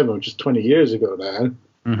 1997, which is 20 years ago now,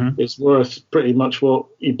 it's worth pretty much what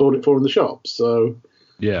you bought it for in the shop. So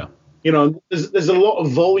yeah, there's a lot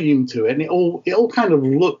of volume to it, and it all kind of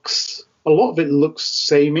looks. A lot of it looks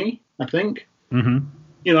samey, I think. Mm-hmm.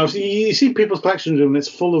 You see people's collections room, and it's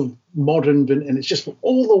full of modern, and it's just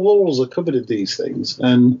all the walls are covered with these things.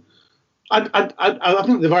 And I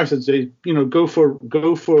think the advice I'd say, go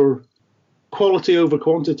for quality over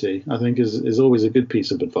quantity. I think is always a good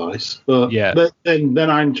piece of advice. But then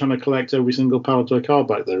I'm trying to collect every single Palitoy card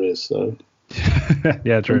back there is. So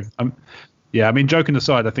yeah, true. I mean, joking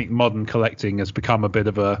aside, I think modern collecting has become a bit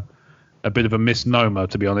of a misnomer,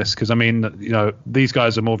 to be honest. Because I mean, these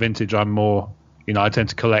guys are more vintage. I'm more. I tend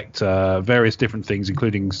to collect various different things,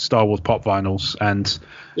 including Star Wars pop vinyls. And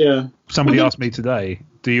somebody asked me today,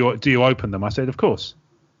 "Do you open them?" I said, "Of course."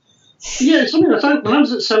 Yeah, something like that. When I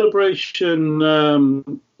was at Celebration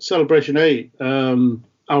 8,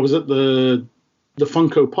 I was at the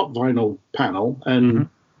Funko Pop Vinyl panel, and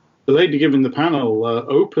the lady giving the panel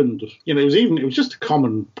opened. It was just a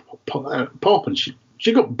common pop, and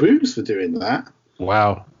she got booze for doing that.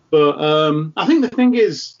 Wow. But I think the thing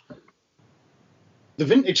is, the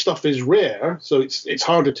vintage stuff is rare, so it's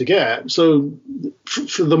harder to get. So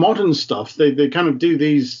for the modern stuff, they kind of do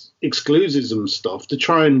these exclusives and stuff to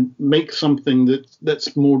try and make something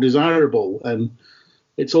that's more desirable, and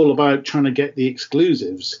it's all about trying to get the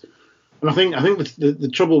exclusives. And I think the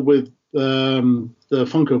trouble with the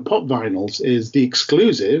Funko Pop vinyls is the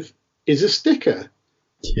exclusive is a sticker.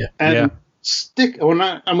 Yeah. And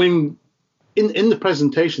in the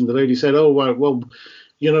presentation, the lady said, "Oh well,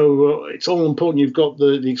 it's all important. You've got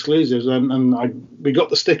the exclusives, and we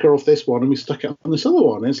got the sticker off this one, and we stuck it on this other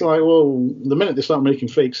one." It's like, well, the minute they start making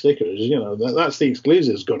fake stickers, that's the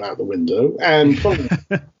exclusives gone out the window. And probably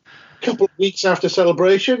a couple of weeks after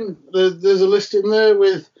Celebration, there's a list in there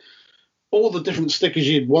with all the different stickers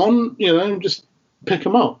you'd want. Just pick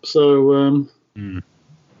them up. So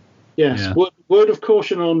yes, word of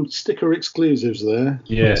caution on sticker exclusives there.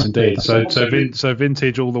 Yes, indeed. So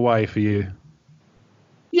vintage all the way for you.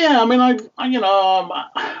 Yeah, I mean, the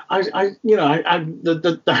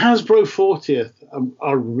Hasbro 40th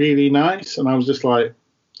are really nice, and I was just like,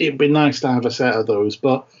 it'd be nice to have a set of those.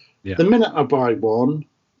 But the minute I buy one,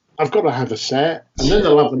 I've got to have a set, and then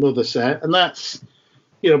they'll have another set, and that's,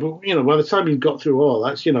 by the time you've got through all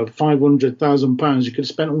that's, £500,000 you could have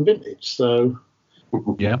spent on vintage. So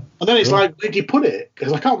yeah, and then it's like, where do you put it?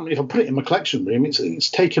 Because if I put it in my collection room, it's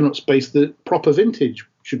taking up space that proper vintage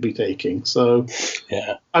should be taking. So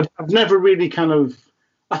yeah, I've never really kind of.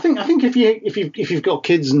 I think if you've got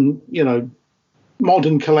kids and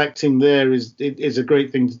modern collecting there is a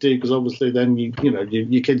great thing to do, because obviously then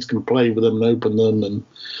your kids can play with them and open them, and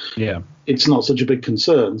it's not such a big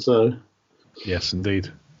concern. So yes, indeed.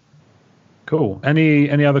 Cool.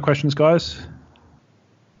 Any other questions, guys?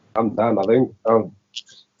 I'm done. I think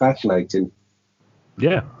fascinating.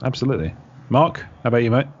 Yeah, absolutely. Mark, how about you,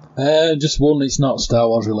 mate? Just one. It's not Star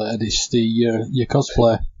Wars related. It's your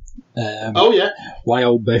cosplay. Why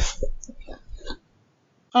old Biff?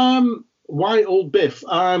 Why old Biff?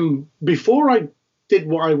 Before I did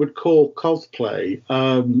what I would call cosplay,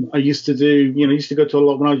 I used to do. Used to go to a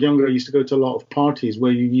lot when I was younger. I used to go to a lot of parties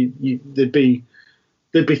where there'd be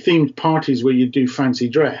themed parties where you'd do fancy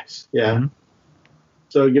dress. Yeah. Mm-hmm.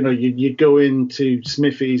 So, you'd go into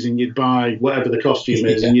Smithy's and you'd buy whatever the costume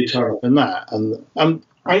is, and you'd turn up in that. And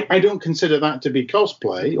I don't consider that to be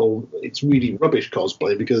cosplay, or it's really rubbish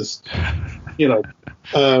cosplay, because,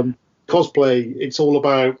 cosplay, it's all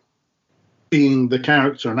about being the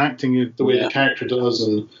character and acting the way the character does,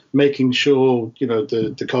 and making sure,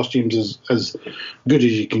 the costume's as good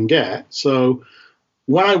as you can get. So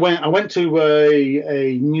when I went to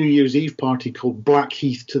a New Year's Eve party called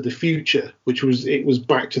Blackheath to the Future, which was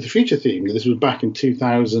Back to the Future themed. This was back in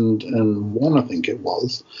 2001, I think it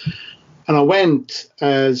was. And I went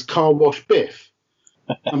as Car Wash Biff.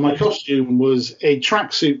 And my costume was a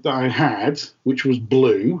tracksuit that I had, which was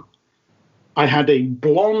blue. I had a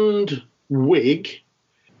blonde wig,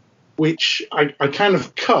 which I kind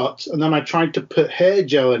of cut, and then I tried to put hair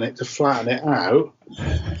gel in it to flatten it out.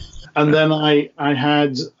 And then I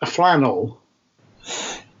had a flannel,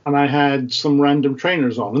 and I had some random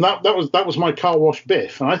trainers on, and that was my Car Wash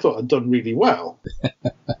Biff, and I thought I'd done really well.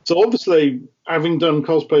 So obviously, having done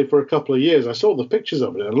cosplay for a couple of years, I saw the pictures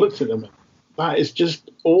of it and I looked at them. That is just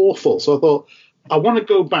awful. So I thought, I want to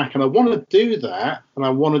go back and I want to do that, and I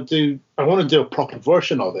want to do a proper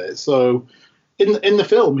version of it. So in the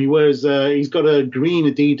film, he wears he's got a green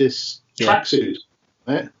Adidas tracksuit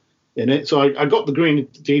in it. So I got the green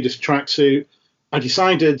Adidas tracksuit. I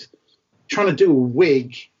decided trying to do a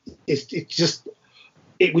wig.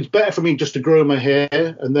 It was better for me just to grow my hair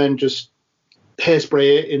and then just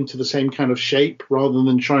hairspray it into the same kind of shape rather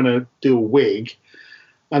than trying to do a wig.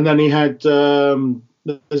 And then he had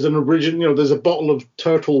there's an original, there's a bottle of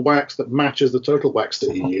turtle wax that matches the turtle wax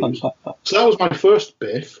that he used. So that was my first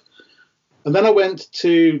Biff. And then I went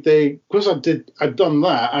to because I'd done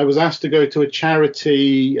that, I was asked to go to a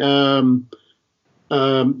charity kind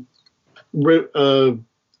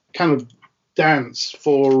of dance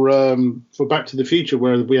for Back to the Future,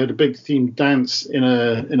 where we had a big themed dance in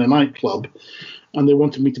a nightclub, and they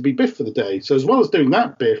wanted me to be Biff for the day. So as well as doing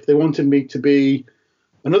that Biff, they wanted me to be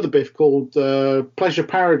another Biff called Pleasure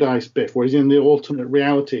Paradise Biff, where he's in the alternate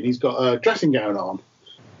reality and he's got a dressing gown on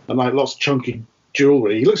and like lots of chunky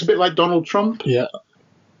jewelry. He looks a bit like Donald Trump. Yeah.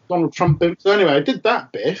 Donald Trump Biff. So anyway, I did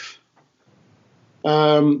that Biff.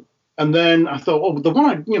 And then I thought, the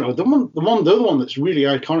other one that's really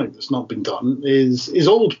iconic that's not been done is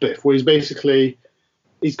old Biff, where he's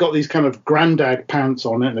got these kind of granddad pants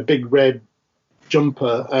on it and a big red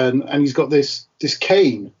jumper, and he's got this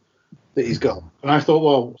cane that he's got. And I thought,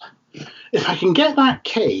 well, if I can get that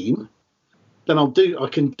cane, then I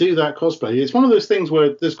can do that cosplay. It's one of those things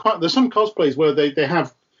where there's some cosplays where they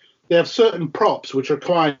have certain props which are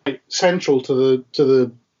quite central to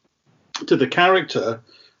the character.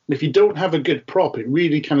 And if you don't have a good prop, it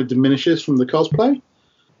really kind of diminishes from the cosplay.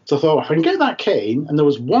 So I thought, if I can get that cane, and there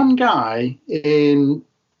was one guy had an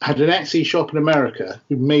Etsy shop in America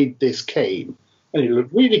who made this cane, and it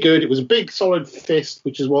looked really good. It was a big solid fist,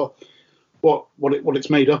 which is what it's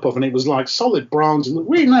made up of, and it was like solid bronze and looked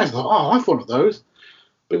really nice. I thought, I have one of those.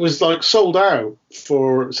 But it was like sold out,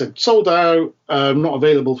 not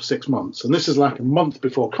available for 6 months, and this is like a month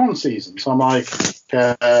before con season. So I'm like,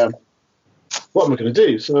 what am I going to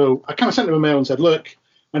do? So I kind of sent him a mail and said, look,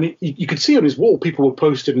 and you could see on his wall people were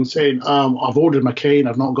posting and saying, I've ordered my cane,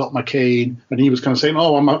 I've not got my cane. And he was kind of saying,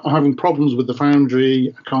 I'm having problems with the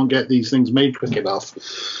foundry, I can't get these things made quick enough.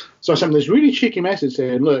 So I sent him this really cheeky message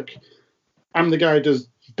saying, look, I'm the guy who does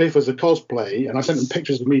Biff as a cosplay, and I sent him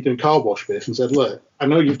pictures of me doing car wash Biff and said, look, I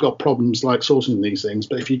know you've got problems like sourcing these things,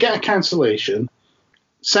 but if you get a cancellation,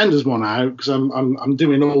 send us one out, because I'm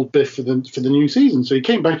doing old Biff for the new season. So he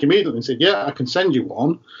came back immediately and said, yeah, I can send you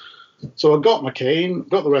one. So I got my cane,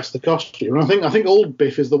 got the rest of the costume, and I think old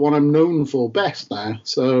Biff is the one I'm known for best now.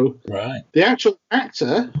 So the actual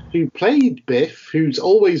actor who played Biff, who's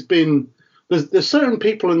always been there's certain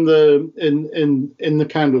people in the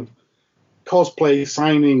kind of cosplay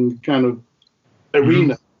signing kind of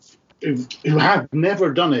arena who have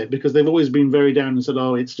never done it because they've always been very down and said,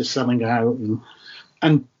 it's just selling out,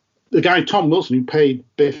 and the guy Tom Wilson who played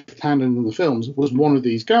Biff Tannen in the films was one of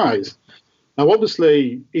these guys. Now,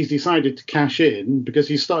 obviously, he's decided to cash in because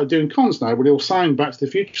he's started doing cons now where he'll sign Back to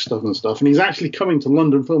the Future stuff and stuff. And he's actually coming to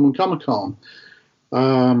London Film and Comic Con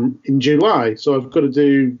in July. So I've got to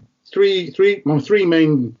do my three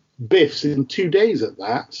main Biffs in 2 days at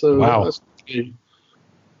that. So that's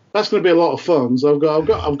going to be a lot of fun. So I've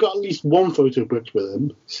got at least one photo booked with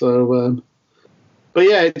him. So, but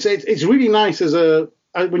yeah, it's really nice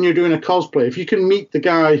when you're doing a cosplay. If you can meet the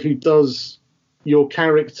guy who does your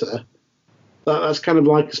character, that's kind of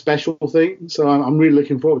like a special thing. So I'm really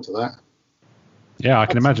looking forward to that. Yeah, I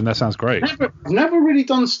can imagine. That sounds great. I've never really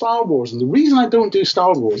done Star Wars, and the reason I don't do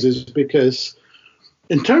Star Wars is because,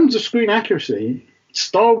 in terms of screen accuracy,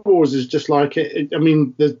 Star Wars is just like it. I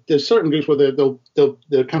mean, there's certain groups where they're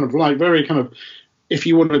kind of like very kind of, if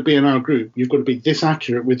you want to be in our group, you've got to be this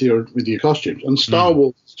accurate with your costumes, and Star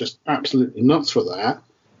Wars is just absolutely nuts for that.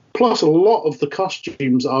 Plus, a lot of the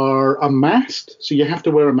costumes are unmasked, so you have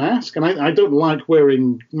to wear a mask. And I don't like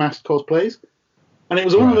wearing masked cosplays. And it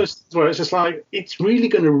was one of those things where it's just like, it's really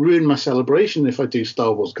going to ruin my celebration if I do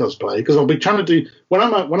Star Wars cosplay, because I'll be trying to do, when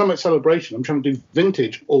I'm at Celebration, I'm trying to do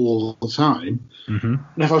vintage all the time. Mm-hmm.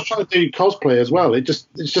 And if I was trying to do cosplay as well, it's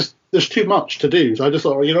just there's too much to do. So I just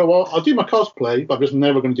thought, well, you know what, I'll do my cosplay, but I'm just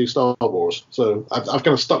never going to do Star Wars. So I've kind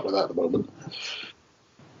of stuck with that at the moment.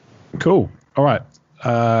 Cool. All right.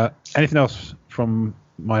 Anything else from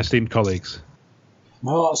my esteemed colleagues?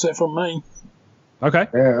 No, that's it from me. Okay.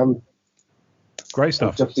 Yeah, great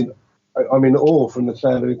stuff. I'm in awe from the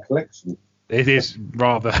sound of the collection. It is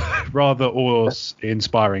rather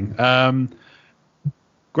awe-inspiring.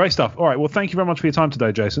 Great stuff. All right. Well, thank you very much for your time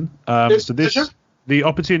today, Jason. So the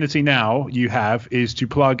opportunity now you have is to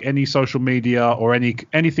plug any social media or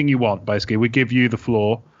anything you want. Basically, we give you the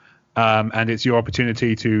floor, and it's your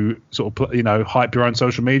opportunity to sort of hype your own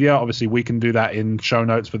social media. Obviously, we can do that in show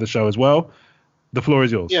notes for the show as well. The floor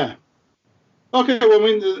is yours. Yeah. Okay. Well, I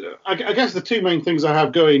mean, I guess the two main things I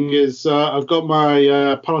have going is I've got my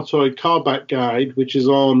Palitoy cardback guide, which is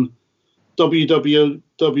on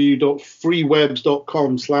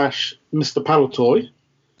www.freewebs.com/Mr. Palitoy.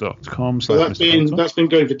 So that's been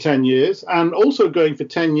going for 10 years, and also going for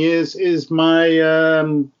 10 years is my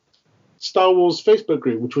Star Wars Facebook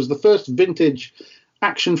group, which was the first vintage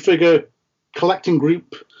action figure collecting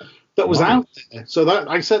group that was out there. So that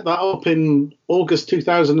I set that up in August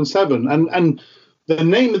 2007, and the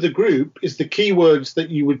name of the group is the keywords that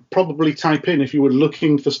you would probably type in if you were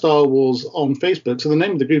looking for Star Wars on Facebook. So the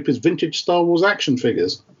name of the group is Vintage Star Wars Action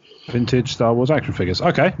Figures. Vintage Star Wars action figures.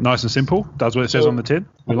 Okay, nice and simple. Does what it says on the tin.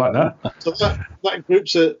 We like that. So that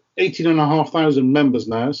group's at 18,500 members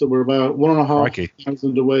now. So we're about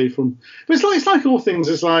 1,500 away from. But it's like all things.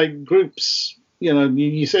 It's like groups.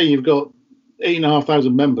 You say you've got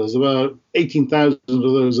 8,500 members. About 18,000 of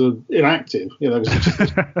those are inactive.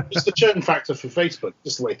 It's the churn factor for Facebook.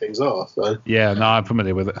 Just the way things are. So. Yeah, no, I'm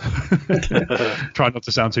familiar with it. Try not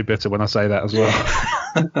to sound too bitter when I say that as well.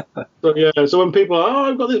 So when people are,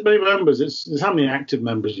 I've got this many members, it's how many active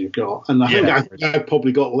members you've got. And I think I've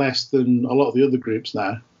probably got less than a lot of the other groups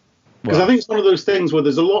now. Because I think it's one of those things where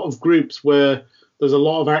there's a lot of groups where there's a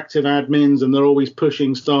lot of active admins and they're always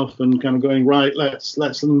pushing stuff and kind of going, right,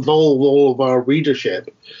 let's involve all of our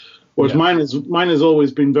readership. Whereas mine has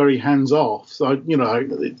always been very hands off. So,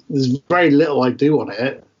 there's very little I do on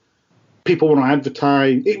it. People want to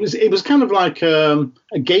advertise. It was kind of like a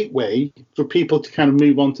gateway for people to kind of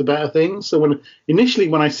move on to better things. So when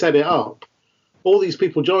I set it up, all these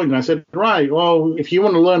people joined, and I said, right, well, if you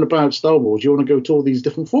want to learn about Star Wars, you want to go to all these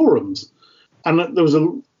different forums. And there was a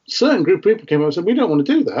certain group of people came up and said, we don't want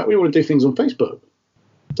to do that. We want to do things on Facebook.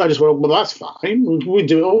 So I just went, well, that's fine. We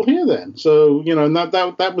do it all here then. So, and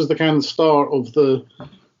that was the kind of start of the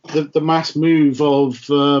mass move of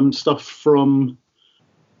stuff from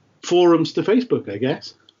forums to Facebook, I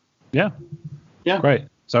guess. Yeah. Great.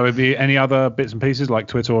 So would be any other bits and pieces like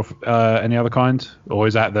Twitter or any other kind, or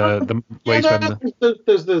is that the way you spend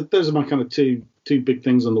those are my kind of two big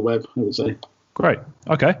things on the web, I would say. Great.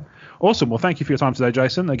 Okay. Awesome. Well, thank you for your time today,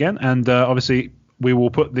 Jason. Again, and obviously we will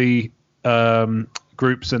put the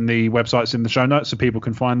groups and the websites in the show notes so people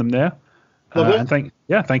can find them there. And thank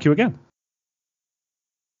you again.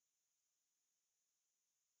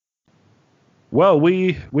 Well,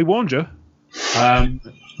 we warned you.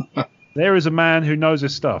 There is a man who knows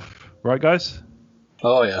his stuff, right, guys?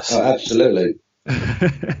 Oh yes, absolutely.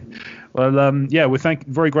 Well, we're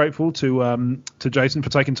very grateful to Jason for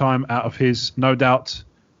taking time out of his no doubt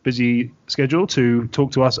busy schedule to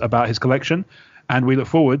talk to us about his collection, and we look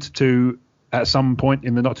forward to at some point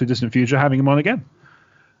in the not too distant future having him on again.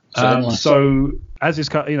 So as is,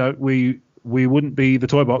 we wouldn't be the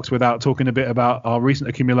Toy Box without talking a bit about our recent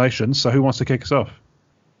accumulations. So who wants to kick us off?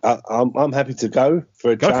 I'm happy to go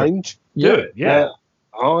for a change. Do it, yeah.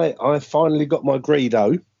 I finally got my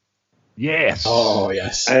Greedo. Yes. Oh,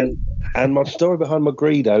 yes. And my story behind my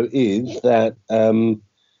Greedo is that,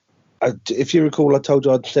 if you recall, I told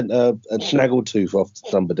you I'd sent a snaggletooth off to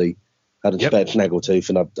somebody. I had a spare snaggletooth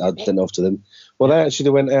and I'd sent it off to them. Well, they actually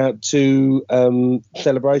went out to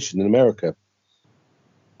Celebration in America.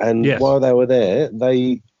 And while they were there,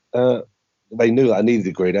 they knew that I needed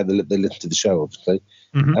a Greedo. They listened to the show, obviously.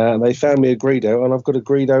 Mm-hmm. They found me a Greedo, and I've got a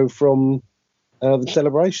Greedo from the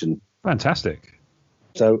Celebration. Fantastic.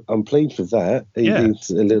 So I'm pleased with that. He's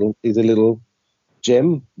a little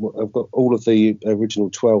gem. I've got all of the original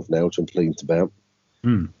 12 now, which I'm pleased about.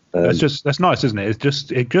 That's nice, isn't it?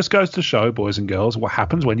 It just goes to show, boys and girls, what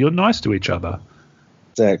happens when you're nice to each other.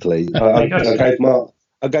 Exactly. I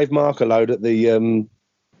gave Marc a load at the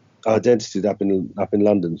Identity up in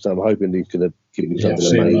London, so I'm hoping he's going to give me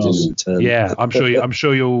something amazing in return. Yeah, I'm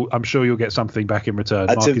sure you'll get something back in return.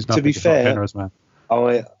 Marc is to be fair, generous man.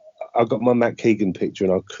 I got my Matt Keegan picture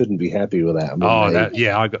and I couldn't be happy with that.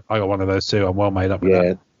 I got one of those too. I'm well made up with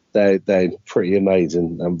that. Yeah, they're pretty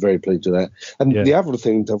amazing. I'm very pleased with that. And the other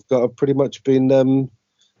things I've got have pretty much been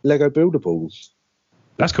Lego Buildables.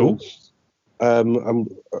 That's cool.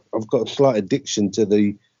 I've got a slight addiction to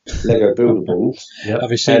the Lego Buildables. Have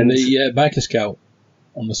you seen the Biker Scout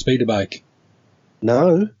on the speeder bike?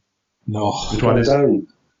 No. Which one is it?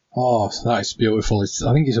 Oh, that's beautiful. I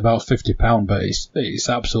think it's about £50, but it's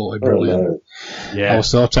absolutely brilliant. No. Yeah. I was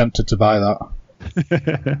so tempted to buy that.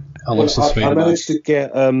 I managed to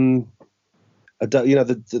get I don't,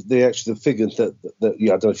 the figures that I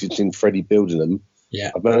don't know if you've seen Freddie building them.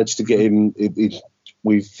 Yeah. I've managed to get him.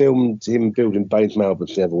 We filmed him building Baines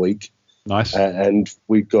Malbus the other week. Nice. And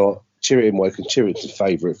we've got Chirrut in work, and Chirrut's a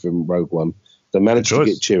favourite from Rogue One. So I managed to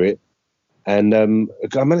get Chirrut, and I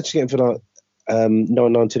managed to get him for like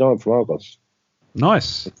 $9.99 from Argos.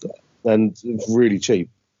 Nice. And it's really cheap.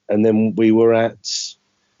 And then we were at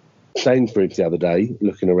Sainsbury's the other day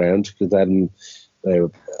looking around because they were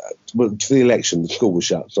for the election. The school was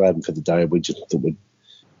shut, so I had them for the day. We just thought we'd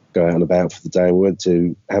go out and about for the day. We went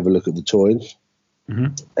to have a look at the toys,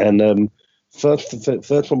 and the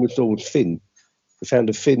first one we saw was Finn. We found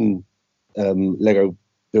a Finn Lego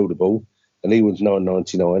buildable, and he was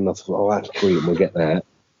 $9.99. I thought, oh, that's brilliant, we'll get that.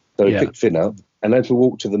 So we picked Finn up, and as we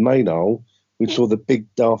walked to the main aisle, we saw the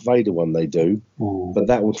big Darth Vader one they do, but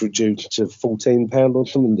that was reduced to £14 or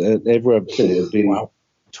something. Everywhere I've seen it had been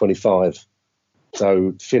 $25.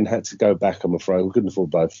 So Finn had to go back, I'm afraid. We couldn't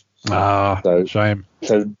afford both. Shame.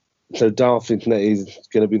 So Darth is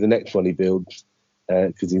going to be the next one he builds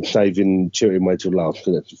because he's saving Chirrut way till last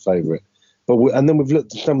because that's his favourite. And then we've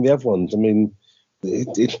looked at some of the other ones. I mean,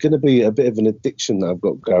 it's going to be a bit of an addiction that I've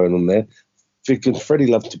got going on there because Freddie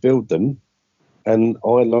loves to build them, and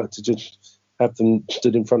I like to just have them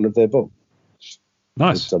stood in front of their box.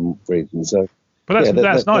 Nice. For some reason. So, but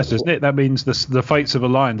that's nice, isn't it? That means the fates have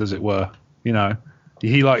aligned, as it were. You know,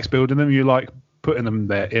 he likes building them. You like putting them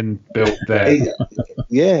there built there.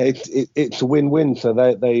 It's a win-win. So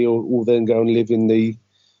they all then go and live in the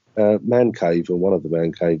man cave, or one of the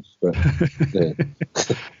man caves. But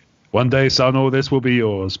one day, son, all this will be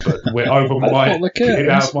yours. But we're over get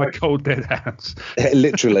out of my cold dead hands.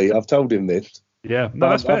 Literally, I've told him this. Yeah, no,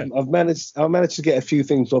 that's fair. I've managed to get a few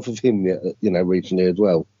things off of him, recently as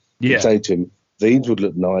well. Yeah. To say to him, these would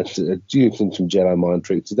look nice. Using some Jedi mind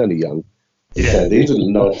tricks. He's only young. Yeah, these would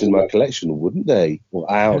look nice in my collection, wouldn't they? Or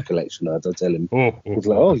our collection, I'd tell him. He's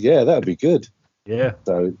like, oh yeah, that'd be good. Yeah.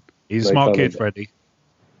 So he's a smart kid, Freddie.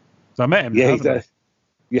 So I met him. Yeah,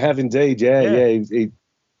 you have indeed. Yeah.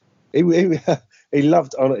 He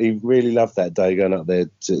loved. He really loved that day going up there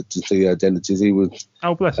to see the identities. He was.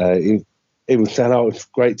 Oh, bless him. He was saying, "Oh, it's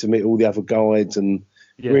great to meet all the other guides," and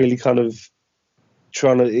really kind of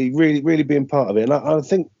trying to really being part of it. And I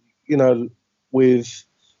think with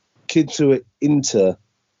kids who are into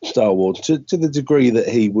Star Wars to the degree that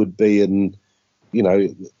he would be, and I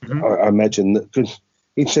imagine that because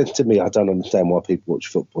he said to me, "I don't understand why people watch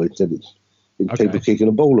football." He said it's people kicking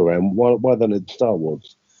a ball around. Why don't it Star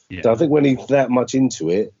Wars? Yeah. So I think when he's that much into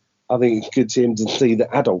it, I think it's good to him to see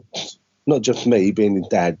that adults, not just me being his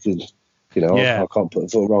dad, because I can't put a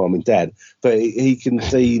foot wrong, I'm his dad, but he can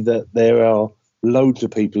see that there are loads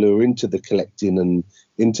of people who are into the collecting and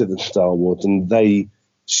into the Star Wars, and they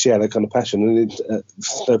share that kind of passion. And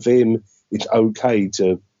so for him, it's okay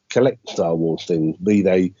to collect Star Wars things, be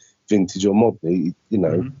they vintage or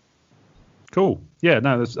modern. Cool. Yeah.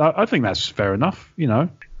 No, I think that's fair enough. It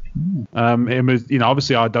was,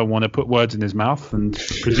 obviously I don't want to put words in his mouth and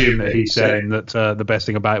presume that he's saying that the best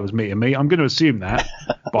thing about it was meeting me. I'm going to assume that,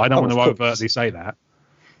 but I don't want to overtly say that.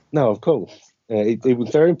 No, of course. He was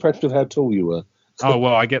very impressed with how tall you were. Oh,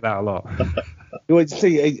 well, I get that a lot. Well,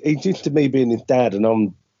 see, he's used to me being his dad, and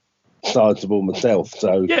I'm sizable myself.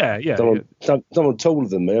 So someone taller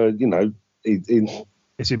than me,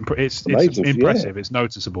 it's impressive. It's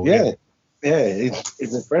noticeable. Yeah,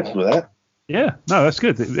 he's impressed with that. Yeah, no, that's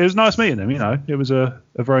good. It was nice meeting him. It was a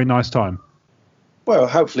very nice time. Well,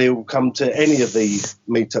 hopefully it will come to any of the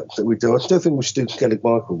meetups that we do. I still think we should do Skellig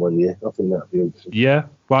Michael one year. I think that'd be interesting. Yeah,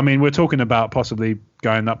 well, I mean, we're talking about possibly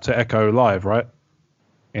going up to Echo Live, right?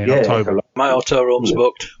 In October. My hotel room's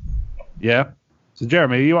booked. Yeah. So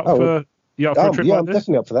Jeremy, are you up for a trip like this? Yeah, I'm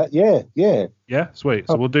definitely up for that. Yeah. Yeah, sweet.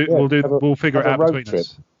 So we'll figure it out between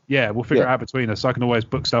us. Yeah, we'll figure it out between us. I can always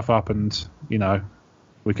book stuff up, and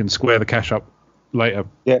we can square the cash up later.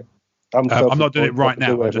 Yeah. I'm not doing it right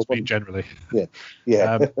now. I just mean generally.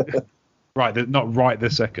 Yeah. Right, not right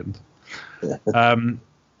this second. And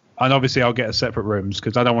obviously, I'll get separate rooms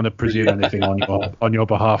because I don't want to presume anything on your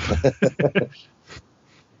behalf.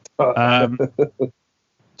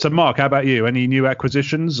 So, Mark, how about you? Any new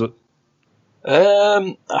acquisitions?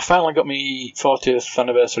 I finally got my 40th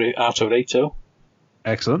anniversary R2-D2.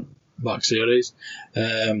 Excellent. Black Series.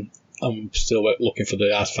 I'm still looking for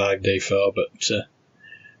the R5D4, but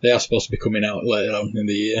they are supposed to be coming out later on in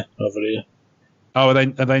the year over here. Oh, are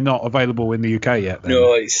they not available in the UK yet? Then?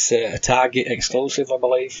 No, it's a Target exclusive, I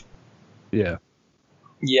believe. Yeah.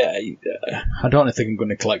 Yeah, I don't think I'm going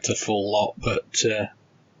to collect a full lot, but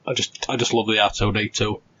I just love the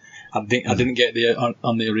R2-D2. I didn't get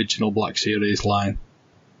on the original Black Series line,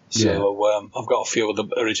 So I've got a few of the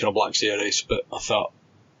original Black Series, but I thought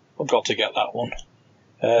I've got to get that one.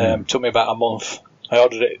 Took me about a month. I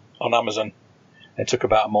ordered it on Amazon. It took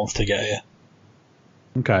about a month to get here.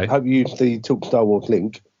 Okay. I hope you used the Talk Star Wars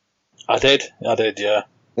link. I did, yeah.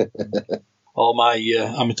 All my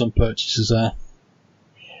Amazon purchases there.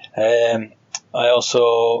 I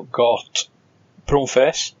also got Prawn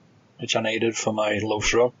Face, which I needed for my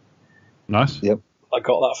loose run. Nice. Yep. I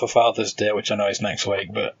got that for Father's Day, which I know is next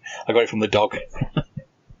week, but I got it from the dog.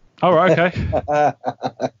 All right. Okay.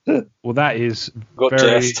 Well, that is Good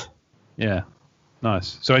very. taste. Yeah.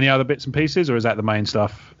 Nice. So, any other bits and pieces, or is that the main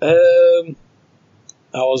stuff? I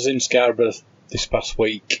was in Scarborough this past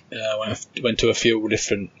week. I went to a few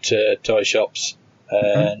different toy shops,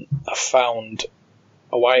 and I found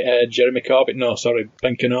a white-haired Jeremy Corbett. No, sorry,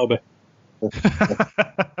 Ben Kenobi.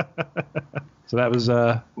 So that was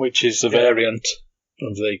which is a variant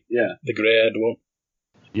of the grey-haired one.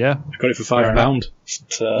 Yeah, I got it for £5.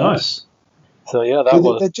 Nice. So yeah, that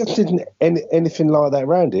was. There just isn't anything like that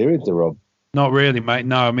around here, is there, Rob? Not really, mate.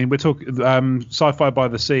 No, I mean we're talking Sci-Fi by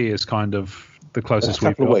the Sea is kind of the closest we've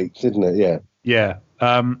got. A couple of weeks, isn't it? Yeah. Yeah.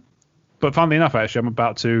 But funnily enough, actually, I'm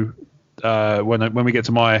about to when we get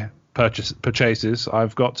to my purchases,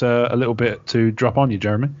 I've got a little bit to drop on you,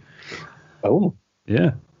 Jeremy. Oh.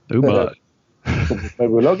 Yeah. Uber. Maybe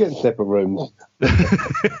we're not getting separate rooms.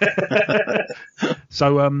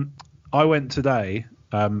 So I went today,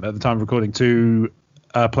 at the time of recording, to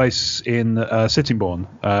a place in Sittingbourne.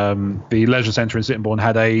 The Leisure Centre in Sittingbourne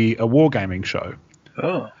had a wargaming show.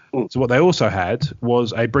 Oh. So what they also had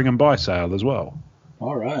was a bring and buy sale as well.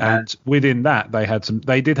 All right. And within that,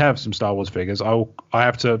 they did have some Star Wars figures. I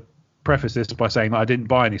have to preface this by saying that I didn't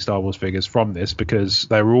buy any Star Wars figures from this because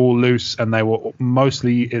they were all loose and they were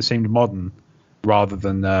mostly, it seemed, modern rather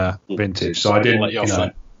than vintage. So I didn't.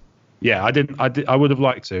 I would have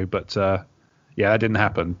liked to, but that didn't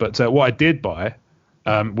happen. But what I did buy,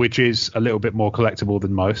 which is a little bit more collectible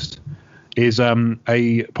than most, is a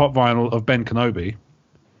pop vinyl of Ben Kenobi,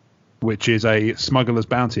 which is a Smuggler's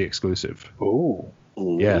Bounty exclusive. Oh.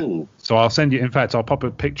 Yeah. So I'll send you. In fact, I'll pop a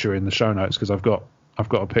picture in the show notes because I've got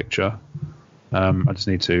a picture. I just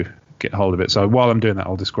need to get hold of it. So while I'm doing that,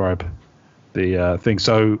 I'll describe the thing.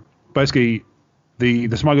 So basically, the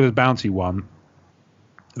Smuggler's Bounty one.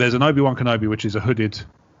 There's an Obi-Wan Kenobi, which is a hooded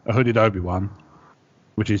Obi-Wan,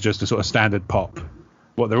 which is just a sort of standard pop.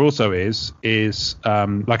 What there also is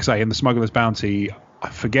like I say, in the Smuggler's Bounty, I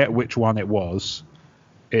forget which one it was.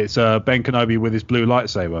 It's Ben Kenobi with his blue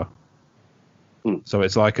lightsaber. So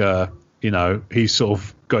it's like he's sort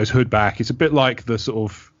of got his hood back. It's a bit like the sort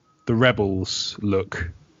of the Rebels look,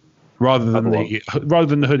 rather than the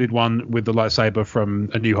hooded one with the lightsaber from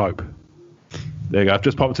A New Hope. There you go. I've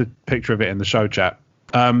just popped a picture of it in the show chat.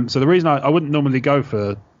 So the reason I wouldn't normally go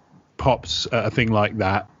for pops at a thing like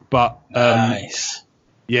that, but nice.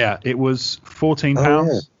 Yeah, it was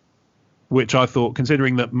 £14, which I thought,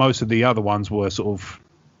 considering that most of the other ones were sort of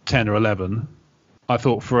 10 or 11. I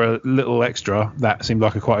thought for a little extra that seemed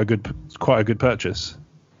like quite a good purchase.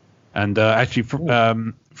 And actually,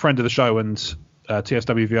 friend of the show and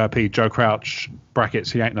TSW VIP Joe Crouch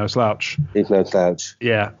brackets, he ain't no slouch. He's no slouch.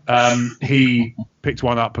 Yeah, he picked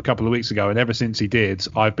one up a couple of weeks ago, and ever since he did,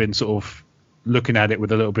 I've been sort of looking at it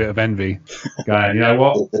with a little bit of envy, going, you know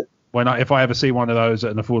what? If I ever see one of those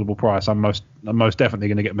at an affordable price, I'm most definitely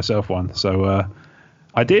going to get myself one. So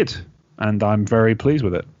I did, and I'm very pleased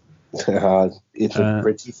with it. It's a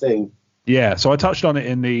pretty thing. Yeah, so I touched on it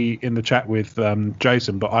in the chat with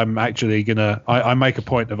Jason, but I'm actually I make a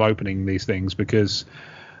point of opening these things because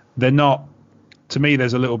they're not. To me,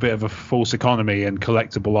 there's a little bit of a false economy in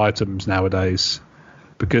collectible items nowadays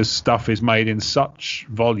because stuff is made in such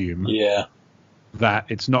volume. Yeah. That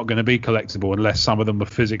it's not going to be collectible unless some of them are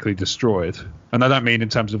physically destroyed. And I don't mean in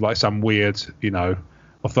terms of like some weird,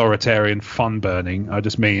 authoritarian fun burning. I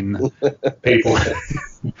just mean people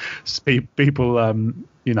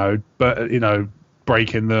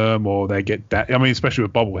breaking them, or they get that. I mean, especially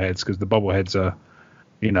with bobbleheads, because the bobbleheads are,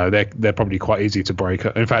 they're probably quite easy to break.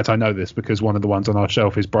 In fact, I know this because one of the ones on our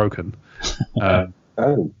shelf is broken.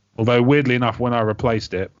 Although weirdly enough, when I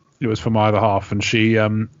replaced it, it was for my other half, and she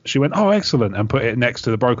went, "Oh, excellent," and put it next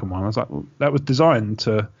to the broken one. I was like, well, that was designed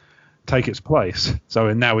to take its place.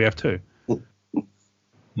 So now we have two.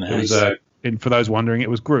 Nice. It was, for those wondering, it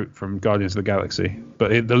was Groot from Guardians of the Galaxy.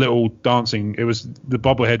 But the little dancing, it was the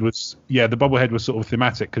bobblehead was sort of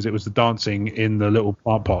thematic because it was the dancing in the little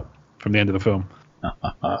plant pot from the end of the film.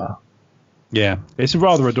 Yeah, it's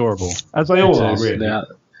rather adorable, as they all are, really. Yeah,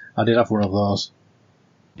 I did have one of those.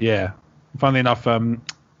 Yeah, funnily enough,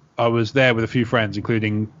 I was there with a few friends,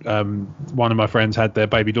 including one of my friends had their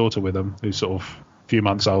baby daughter with them, who's sort of a few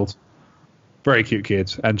months old. Very cute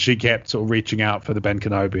kid, and she kept sort of reaching out for the Ben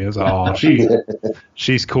Kenobi. I was like, oh,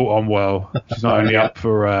 she's caught on well. She's not only up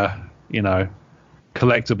for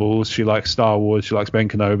collectibles. She likes Star Wars. She likes Ben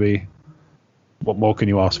Kenobi. What more can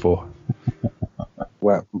you ask for?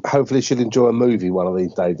 Well, hopefully she'll enjoy a movie one of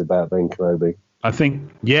these days about Ben Kenobi. I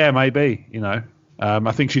think, yeah, maybe.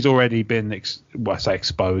 I think she's already been,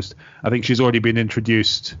 exposed. I think she's already been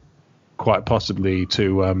introduced, quite possibly,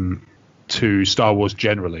 to Star Wars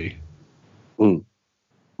generally. Mm.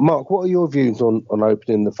 Mark, what are your views on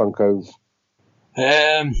opening the Funkos?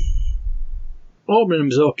 Opening them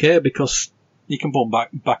is okay because you can put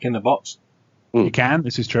them back in the box. You can.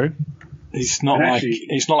 This is true. It's not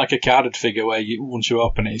like a carded figure where once you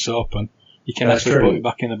open it, it's open. You can actually put it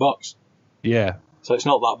back in the box. Yeah. So it's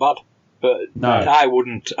not that bad. But no. I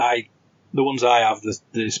wouldn't. The ones I have,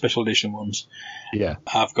 the special edition ones. Yeah.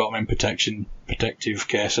 I've got them in protective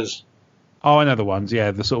cases. Oh, I know the ones.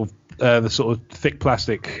 Yeah, the sort of thick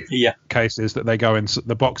plastic cases that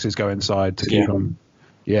the boxes go inside to keep them.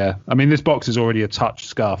 Yeah, I mean this box is already a touch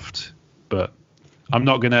scuffed, but I'm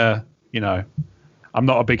not gonna, I'm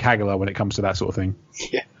not a big haggler when it comes to that sort of thing.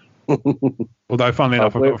 Yeah. Although, funnily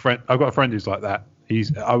enough, I've got a friend who's like that.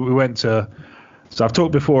 We went to. So I've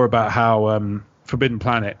talked before about how Forbidden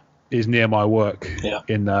Planet is near my work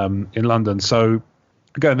in London. So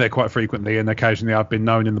I go in there quite frequently, and occasionally I've been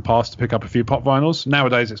known in the past to pick up a few pop vinyls.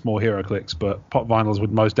 Nowadays it's more HeroClix, but pop vinyls were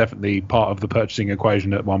most definitely part of the purchasing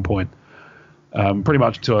equation at one point. Pretty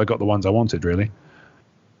much until I got the ones I wanted, really.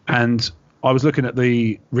 And I was looking at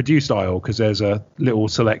the reduced aisle because there's a little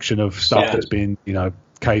selection of stuff that's been,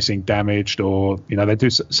 casing damaged, or they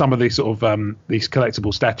do some of these sort of these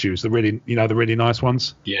collectible statues, the really nice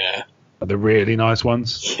ones. Yeah. The really nice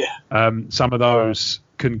ones. Yeah. Some of those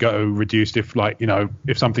can go reduced if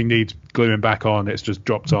if something needs gluing back on, it's just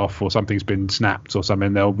dropped off, or something's been snapped or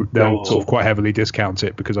something. They'll sort of quite heavily discount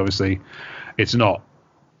it because obviously it's not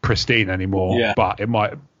pristine anymore. Yeah. But it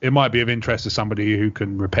might be of interest to somebody who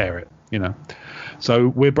can repair it. So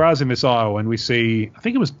we're browsing this aisle and we see, I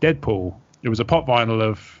think it was Deadpool. It was a pop vinyl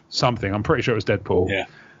of something. I'm pretty sure it was Deadpool. Yeah.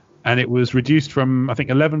 And it was reduced from, I think,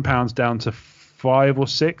 £11 down to £5 or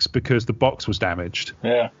 £6 because the box was damaged.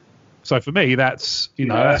 Yeah. So for me, that's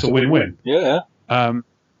that's a win-win. Yeah.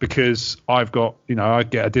 Because I've got, I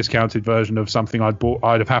get a discounted version of something I'd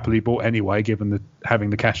have happily bought anyway, given having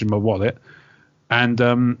the cash in my wallet, and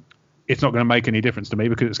it's not going to make any difference to me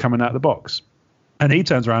because it's coming out of the box. And he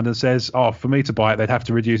turns around and says, "Oh, for me to buy it, they'd have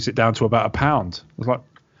to reduce it down to about £1." I was like,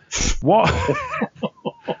 "What?"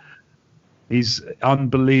 He's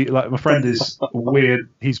unbelievable. Like, my friend is weird.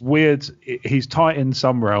 He's weird. He's tight in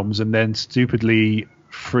some realms and then stupidly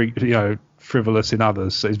frivolous in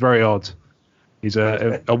others. So he's very odd. He's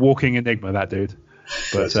a walking enigma, that dude.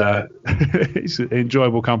 But he's an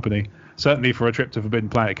enjoyable company. Certainly for a trip to Forbidden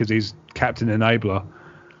Planet, because he's Captain Enabler.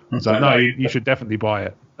 So no, you should definitely buy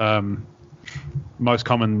it. Most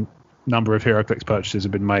common number of HeroClix purchases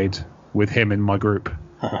have been made with him in my group.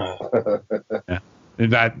 Yeah. In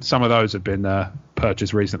fact, some of those have been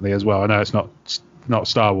purchased recently as well. I know it's not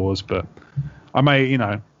Star Wars, but I may,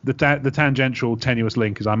 the tangential tenuous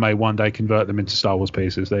link is I may one day convert them into Star Wars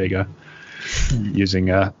pieces. There you go.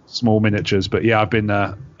 Using small miniatures. But yeah, I've been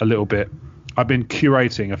I've been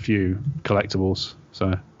curating a few collectibles.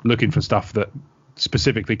 So looking for stuff that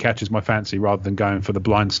specifically catches my fancy rather than going for the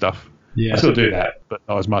blind stuff. Yeah, I still do that, but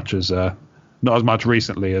not as much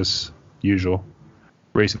recently as usual.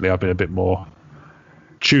 Recently, I've been a bit more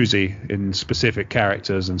choosy in specific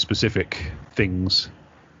characters and specific things.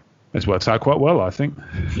 It's worked out quite well, I think.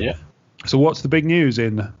 Yeah. So what's the big news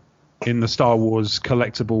in the Star Wars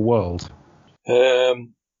collectible world?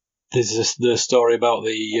 There's the story about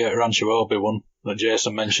the Rancho Obi one that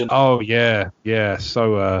Jason mentioned. Oh yeah.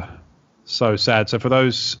 So sad. So for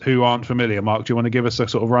those who aren't familiar, Mark, do you want to give us a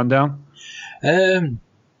sort of rundown? I'm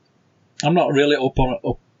not really up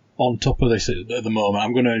on top of this at the moment.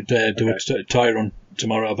 I'm going to do a toy run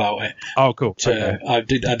tomorrow about it. Oh, cool. Okay. I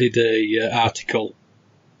did a article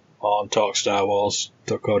on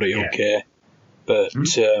talkstarwars.co.uk, but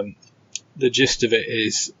the gist of it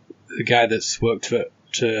is the guy that's worked for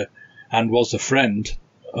and was a friend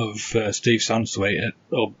of Steve Sansweet at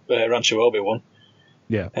Rancho Obi-Wan.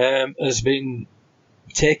 Yeah. Has been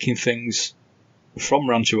taking things from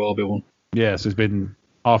Rancho Obi-Wan. Yeah, so it's been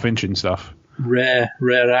half-inching stuff. Rare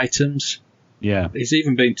items. Yeah. He's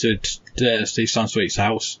even been to Steve Sansweet's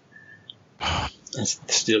house and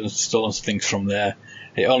stolen things from there.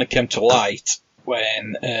 It only came to light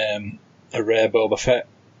when a rare Boba Fett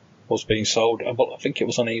was being sold. I think it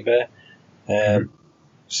was on eBay.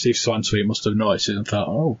 Steve Swansweet must have noticed it and thought,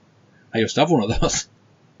 oh, I used to have one of those.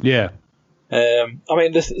 Yeah. I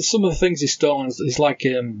mean, some of the things he's stolen is like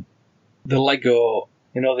the Lego,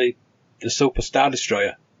 the Super Star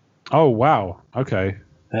Destroyer. Oh, wow. Okay.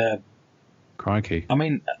 Crikey. I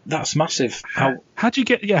mean, that's massive. How'd you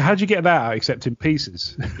get that out except in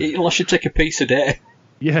pieces? Unless you take a piece a day.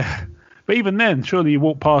 Yeah. But even then, surely you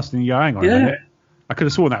walk past and you go, hang on a minute. I could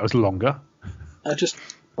have sworn that was longer. I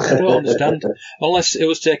don't understand. Unless it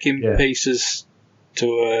was taking pieces to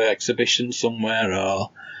an exhibition somewhere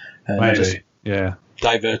or maybe,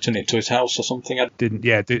 diverting it to his house or something. It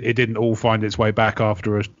didn't all find its way back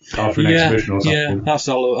after an exhibition or something. Yeah, that's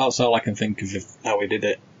all I can think of how he did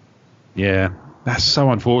it. Yeah, that's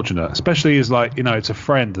so unfortunate, especially as it's a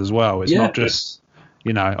friend as well. It's not just,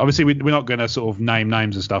 obviously we're not going to sort of name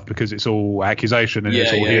names and stuff because it's all accusation and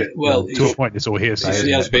it's all here. Well, to a point, it's all hearsay.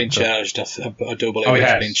 He has been charged. I do believe he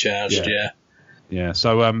has been charged. Yeah. Yeah.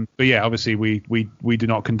 So, but yeah, obviously we do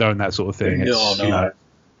not condone that sort of thing. No.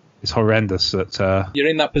 It's horrendous that you're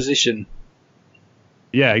in that position.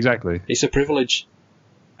 Yeah, exactly. It's a privilege.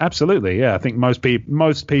 Absolutely, yeah. I think most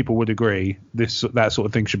people would agree that sort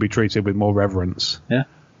of thing should be treated with more reverence. Yeah,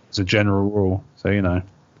 as a general rule. So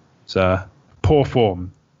it's a poor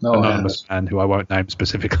form. Anonymous man who I won't name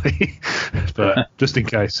specifically, but just in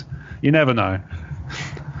case, you never know.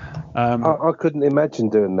 I couldn't imagine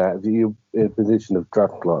doing that if you're in a position of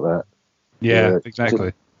trust like that. Yeah,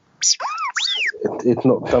 exactly. It's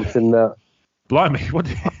not something that. Blimey!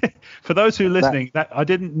 For those who are listening,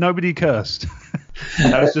 nobody cursed.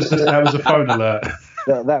 That was a phone alert.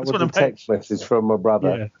 That was a text message from my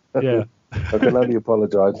brother. Yeah. I can only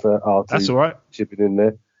apologise for RT That's all right. chipping in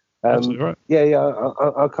there. Absolutely right. Yeah.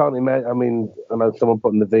 I can't imagine. I mean, I know someone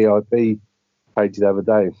put on the VIP page the other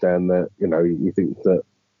day saying that you think that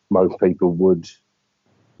most people would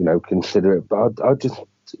consider it, but I just,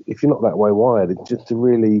 if you're not that way wired, it's just a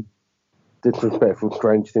really disrespectful,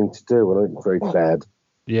 strange thing to do. I think it's very sad.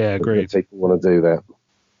 Yeah, agreed. That people want to do that.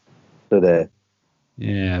 So there.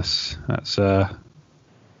 Yes, that's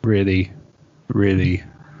really, really,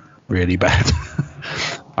 really bad.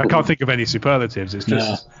 I can't think of any superlatives. It's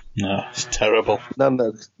just no, it's terrible. None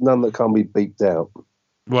that can't be beeped out.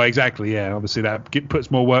 Well, exactly. Yeah, obviously that puts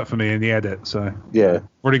more work for me in the edit. So yeah,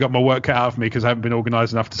 already got my work cut out for me because I haven't been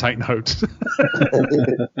organised enough to take notes.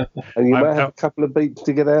 And you might have a couple of beeps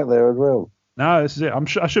to get out there as well. No, this is it.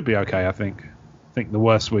 I should be okay. I think the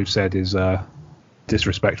worst we've said is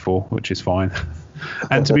disrespectful, which is fine.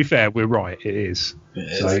 And to be fair, we're right. It is.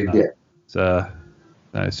 You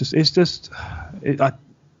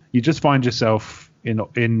just find yourself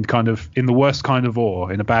in kind of in the worst kind of awe,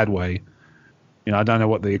 in a bad way. I don't know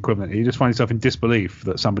what the equivalent is. You just find yourself in disbelief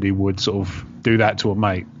that somebody would sort of do that to a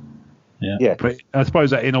mate. Yeah. But I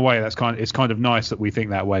suppose that in a way it's kind of nice that we think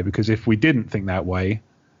that way, because if we didn't think that way,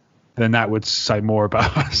 then that would say more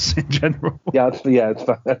about us in general. Yeah, it's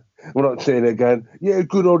fine. We're not sitting there going, yeah,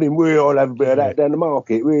 good on him, we all have a bit of that down the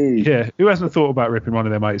market. Really. Yeah, who hasn't thought about ripping one of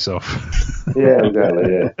their mates off? Yeah,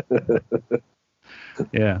 exactly, yeah.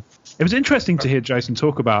 Yeah. It was interesting to hear Jason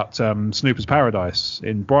talk about Snooper's Paradise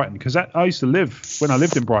in Brighton, because when I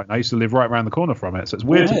lived in Brighton, I used to live right around the corner from it. So it's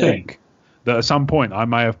weird to think that at some point I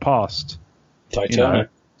may have passed Toy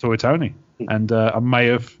Tony, and I may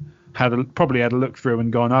have probably had a look through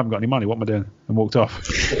and gone, I haven't got any money, what am I doing? And walked off.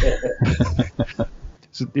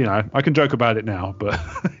 So, I can joke about it now, but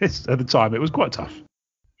at the time it was quite tough.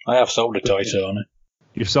 I have sold a Toy Tony.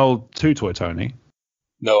 You've sold 2 Toy Tony?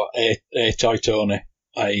 No, a Toy Tony.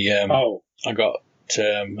 I got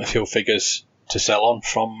a few figures to sell on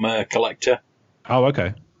from a collector. Oh,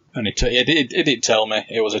 okay. And he did tell me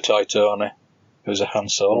it was a Toy Tony. It was a Han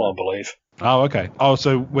Solo, I believe. Oh, okay. Oh,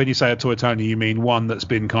 so when you say a Toy Tony, you mean one that's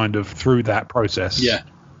been kind of through that process? Yeah.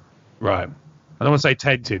 Right. I don't want to say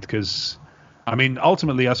tainted, because, I mean,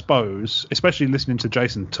 ultimately, I suppose, especially listening to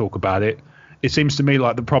Jason talk about it, it seems to me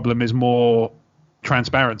like the problem is more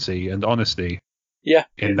transparency and honesty. Yeah.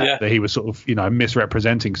 In that he was sort of,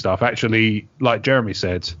 misrepresenting stuff. Actually, like Jeremy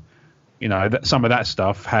said, that some of that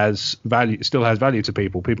stuff still has value to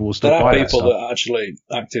people. People will still buy that stuff. There are people that actually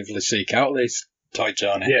actively seek out these Toy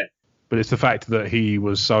Tony. Yeah. But it's the fact that he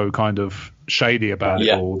was so kind of shady about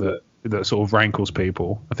it all that sort of rankles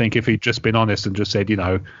people. I think if he'd just been honest and just said,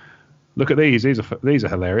 look at these are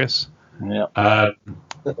hilarious. Yeah. I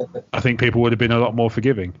think people would have been a lot more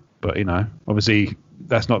forgiving. But, obviously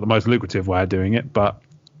that's not the most lucrative way of doing it, but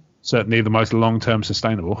certainly the most long-term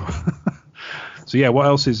sustainable. So, yeah, what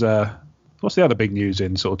else is what's the other big news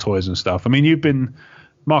in sort of toys and stuff? I mean,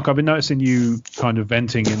 Mark, I've been noticing you kind of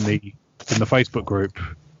venting in the Facebook group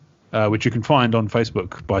which you can find on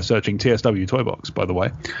Facebook by searching TSW Toybox, by the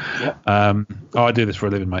way. Yep. I do this for a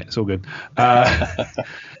living, mate. It's all good.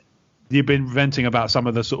 You've been venting about some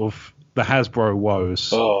of the sort of the Hasbro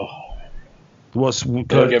woes. Oh, What's don't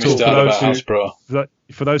get me started about Hasbro.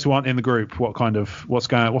 For those who aren't in the group, what's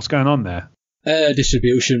going on there?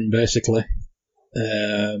 Distribution, basically.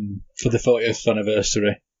 For the 40th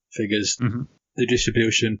anniversary figures, the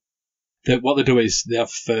distribution. What they do is they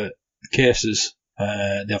have cases.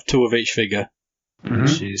 They have 2 of each figure,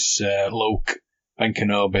 which is Luke, Ben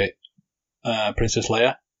Kenobi, Princess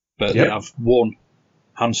Leia, but they have 1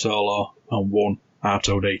 Han Solo and 1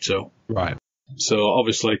 R2-D2. Right. So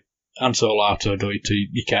obviously, Han Solo, R2-D2,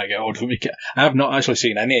 you can't get hold of them. I have not actually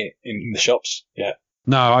seen any in the shops yet.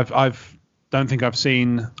 No, I've don't think I've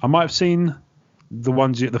seen. I might have seen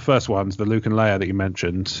the first ones, the Luke and Leia that you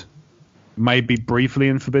mentioned, maybe briefly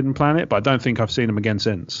in Forbidden Planet, but I don't think I've seen them again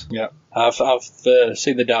since. Yeah, I've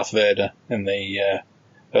seen the Darth Vader in the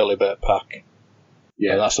early bird pack.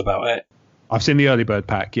 Yeah, that's about it. I've seen the early bird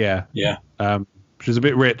pack. Yeah. Yeah. Which is a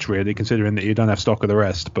bit rich, really, considering that you don't have stock of the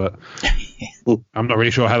rest. But I'm not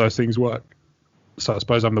really sure how those things work. So I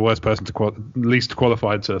suppose I'm the worst person least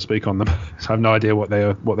qualified to speak on them. So I have no idea what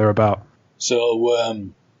they're about.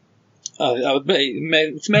 So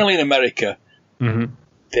it's mainly in America. Mm-hmm.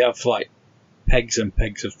 They have like pegs and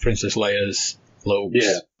pegs of Princess Leia's,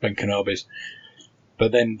 Luke's, Ben Kenobi's.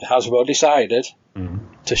 But then Hasbro decided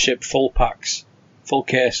to ship full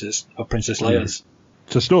cases of Princess Leia's.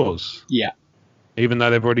 To stores? Yeah. Even though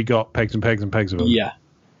they've already got pegs and pegs and pegs of them? Yeah.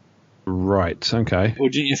 Right, okay. Well,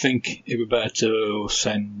 didn't you think it would be better to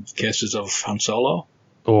send cases of Han Solo?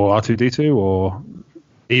 Or R2-D2, or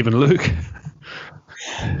even Luke?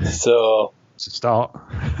 So... It's a start.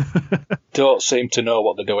 Don't seem to know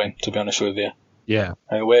what they're doing, to be honest with you. Yeah.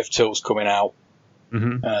 Wave 2's coming out.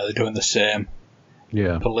 Mm-hmm. They're doing the same.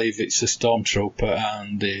 Yeah. I believe it's a Stormtrooper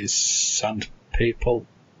and his Sand People.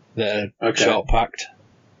 They're short packed.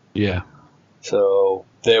 Yeah. So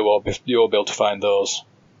you'll be able to find those.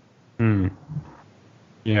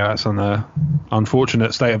 Yeah, that's an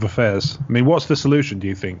unfortunate state of affairs. I mean, what's the solution, do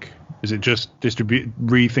you think? Is it just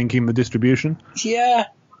rethinking the distribution? Yeah,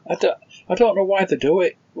 I don't know why they do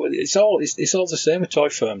it. It's all the same with toy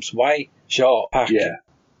firms. Why short pack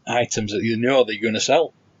items that you know that you're going to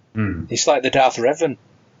sell? It's like the Darth Revan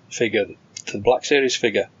figure, the Black Series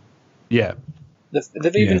figure. Yeah.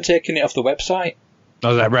 They've even taken it off the website.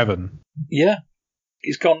 Oh, that Revan? Yeah.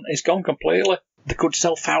 It's gone completely. They could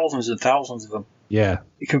sell thousands and thousands of them. Yeah.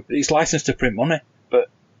 It's licensed to print money, but...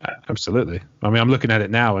 Absolutely. I mean, I'm looking at it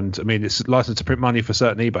now, and I mean, it's licensed to print money for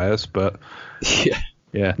certain eBayers, but...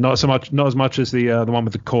 Yeah, not as much as the one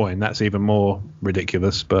with the coin. That's even more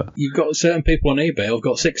ridiculous. But you've got certain people on eBay who've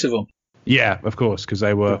got 6 of them. Yeah, of course, because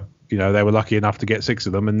they were lucky enough to get 6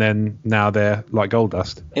 of them, and then now they're like gold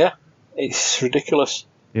dust. Yeah, it's ridiculous.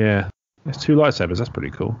 Yeah, it's 2 lightsabers. That's pretty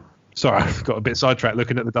cool. Sorry, I've got a bit sidetracked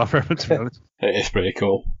looking at the Darth Revan, to be honest. It is pretty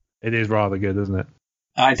cool. It is rather good, isn't it?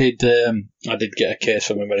 I did get a case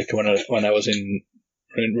from America when I was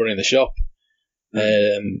running the shop.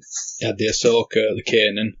 Had the Ahsoka, the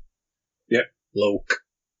Kanan, Luke,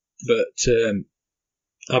 but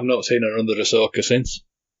I've not seen another Ahsoka since.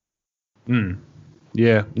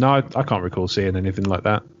 Yeah, no, I can't recall seeing anything like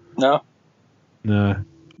that. No.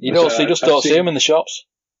 You just don't see them in the shops.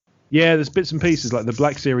 Yeah, there's bits and pieces like the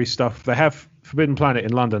Black Series stuff. They have Forbidden Planet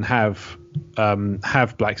in London have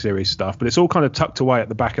Black Series stuff, but it's all kind of tucked away at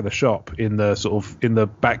the back of the shop in the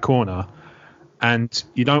back corner, and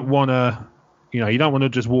you don't want to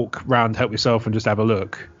just walk around, help yourself, and just have a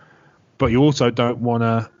look. But you also don't want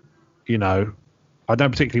to, I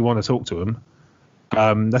don't particularly want to talk to them.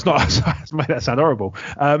 That's not that's made that sound horrible.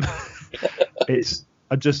 I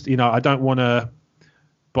don't want to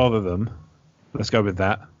bother them. Let's go with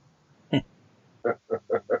that.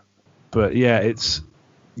 But I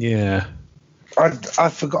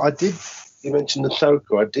forgot. You mentioned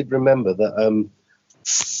Ahsoka. I did remember that.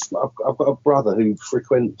 I've got a brother who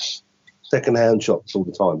frequents second-hand shops all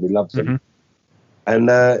the time. He loves them. And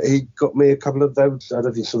he got me a couple of those. I don't know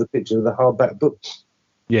if you saw the picture of the hardback books.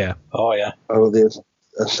 Yeah. Oh, yeah. Oh, there's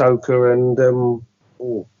Ahsoka and can't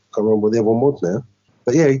remember what the other one was now.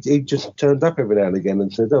 But yeah, he just turned up every now and again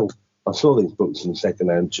and said, "Oh, I saw these books in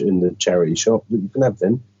second-hand in the charity shop. You can have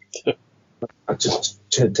them." I just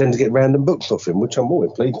tend to get random books off him, which I'm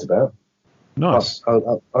always pleased about. Nice. I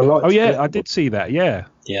like. Oh yeah, I did see that. Yeah.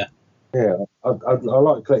 Yeah. I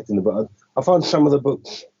like collecting them, but I find some of the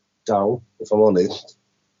books dull, if I'm honest.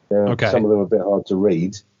 Okay. Some of them are a bit hard to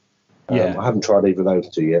read. I haven't tried either of those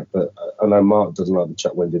 2 yet, but I know Mark doesn't like the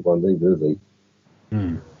Chuck Wendig one either, does he?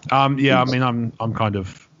 Yeah, I mean, I'm kind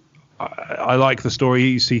of I like the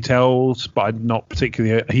stories he tells, but I'm not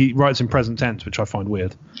particularly. He writes in present tense, which I find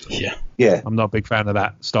weird. Yeah. I'm not a big fan of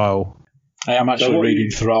that style. I am actually reading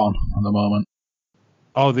Thrawn at the moment.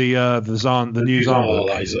 Oh, the new Zahn Oh, book.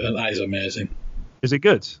 that is amazing. Is it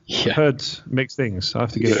good? Yeah. I've heard mixed things. I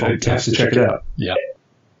have to give it. I have to Fantastic. check it out. Yeah.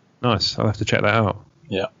 Nice. I'll have to check that out.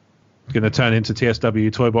 Yeah. It's going to turn into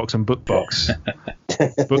TSW Toybox and Bookbox.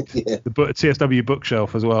 The TSW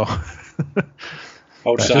bookshelf as well. I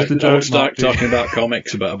would start talking about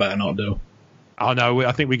comics, but I better not do. Oh no,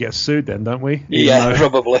 I think we get sued then, don't we? Yeah,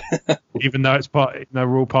 probably. Even though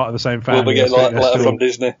we're all part of the same family. We'll be getting a letter from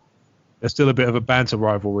Disney. There's still a bit of a banter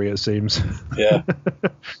rivalry, it seems. Yeah.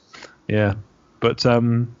 Yeah. But I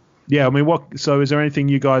mean, so is there anything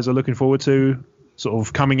you guys are looking forward to sort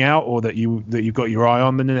of coming out, or that you've got your eye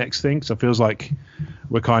on in the next thing? So it feels like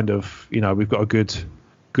we're kind of, we've got a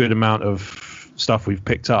good amount of stuff we've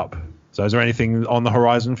picked up. So is there anything on the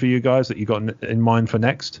horizon for you guys that you got in mind for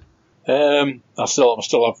next? I'm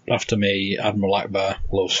still after me Admiral Akbar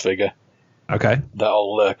Lowe's figure. Okay.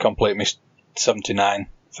 That'll complete me 79,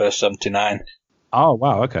 first 79. Oh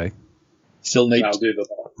wow, okay. I still need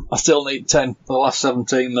 10 for the last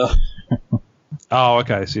 17 though. Oh,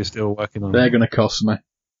 okay, so you're still working on They're going to cost me.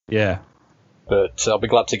 Yeah. But I'll be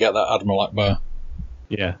glad to get that Admiral Akbar.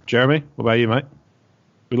 Yeah. Jeremy, what about you, mate?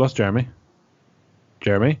 We lost Jeremy.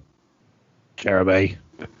 Jeremy?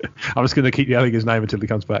 I'm just going to keep yelling his name until he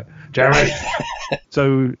comes back. Jeremy.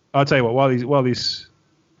 So I'll tell you what. While he's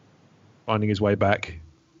finding his way back,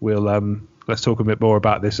 we'll let's talk a bit more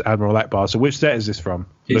about this Admiral Akbar. So which set is this from?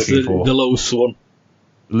 It's the loose one.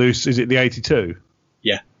 Loose? Is it the 82?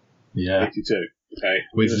 Yeah. 82. Okay.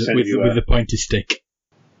 With the pointy stick.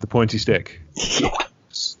 The pointy stick. Yeah.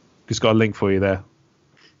 Just got a link for you there.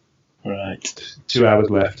 Right. 2 hours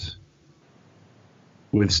left.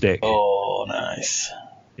 With stick. Oh, nice.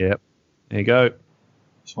 Yep. There you go.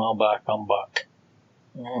 Smile back, I'm back.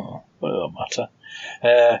 Oh, but it don't matter.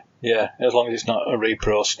 Yeah, as long as it's not a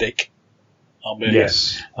repro stick, I'll be on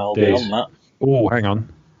that. Oh, hang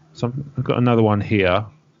on. I've got another one here,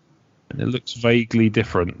 and it looks vaguely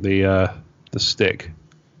different. The stick.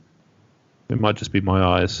 It might just be my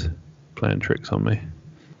eyes playing tricks on me.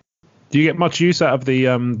 Do you get much use out of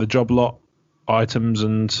the job lot items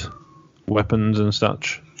and weapons and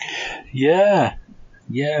such? Yeah.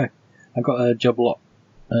 I got a job lot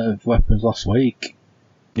of weapons last week.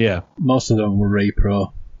 Yeah. Most of them were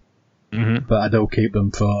repro, but I do keep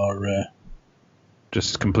them for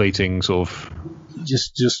just completing sort of.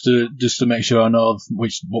 Just to make sure I know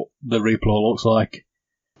what the repro looks like.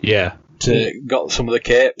 Yeah. Got some of the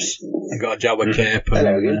capes. I got a Jabba cape.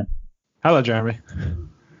 Hello, Jeremy.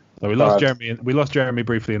 So we lost Jeremy. We lost Jeremy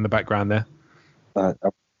briefly in the background there. I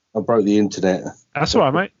broke the internet. That's all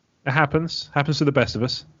right, mate. It happens. Happens to the best of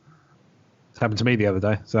us. It's happened to me the other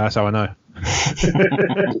day, so that's how I know. So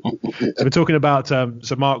we're talking about so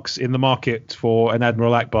Marc's in the market for an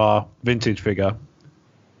Admiral Akbar vintage figure.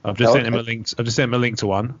 I've just sent him a link. I've just sent him a link to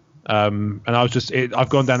one, and I've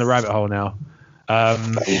gone down the rabbit hole now.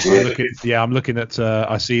 I'm looking at.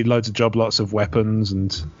 I see loads of job lots of weapons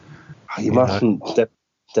and. You mustn't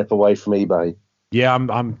step away from eBay. Yeah,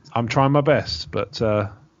 I'm trying my best, but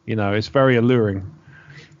it's very alluring.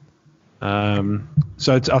 So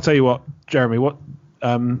I'll tell you what, Jeremy. What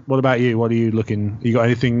about you? What are you looking? You got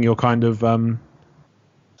anything you're kind of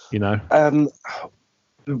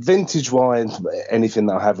vintage wise, anything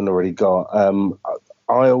that I haven't already got.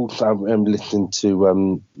 I also am listening to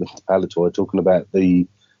Mr. Palitoy talking about the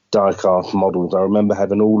die-cast models. I remember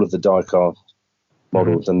having all of the die-cast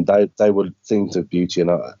models, and they were things of beauty.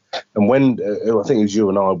 And when I think it was you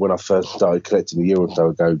and I, when I first started collecting a year or so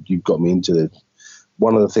ago, you got me into this.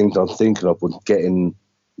 One of the things I was thinking of was getting,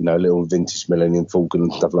 little vintage Millennium Falcon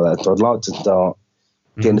and stuff like that. So I'd like to start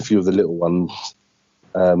getting a few of the little ones,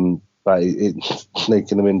 but it's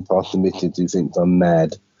sneaking them in past the missus who thinks I'm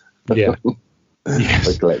mad. Yeah.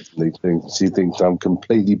 For collecting these things. She thinks I'm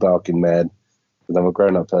completely barking mad because I'm a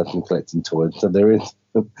grown-up person collecting toys. So there's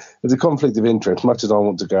a conflict of interest. Much as I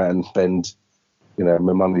want to go out and spend, my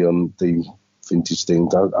money on the vintage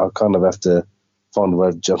things, I kind of have to find a way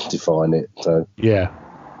of justifying it. So yeah,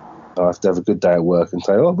 I have to have a good day at work and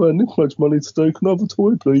say, "Oh, I've earned this much money today. Can I have a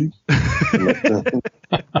toy, please?"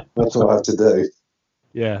 That's what I have to do.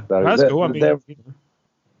 Yeah, so that's cool. I mean,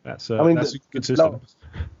 that's a good system.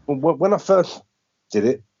 When I first did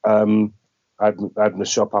it, I had my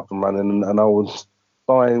shop up and running, and I was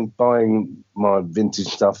buying my vintage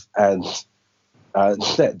stuff as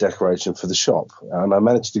set decoration for the shop, and I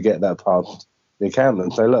managed to get that past the accountant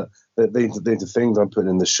and say, "Look, these are things I'm putting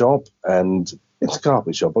in the shop, and it's a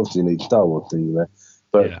carpet shop. Obviously, you need Star Wars things there.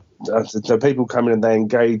 But so people come in and they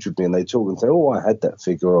engage with me and they talk and say, "Oh, I had that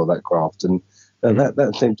figure or that craft," and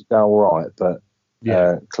that seemed to go all right. But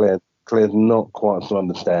Claire's not quite so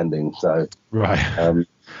understanding, so right.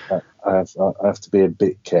 I have to be a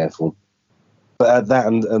bit careful. But that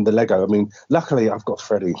and the Lego, I mean, luckily I've got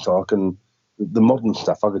Freddy, so I can. The modern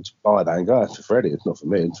stuff, I could just buy that and go, "It's for Freddy. It's not for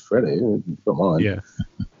me. It's for Freddy. It's not mine." Yeah.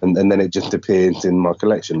 And then it just appears in my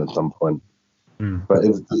collection at some point. But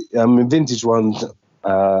vintage ones,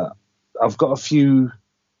 I've got a few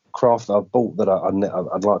craft that I've bought that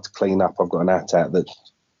I'd like to clean up. I've got an AT-AT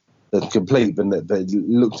that's complete, but that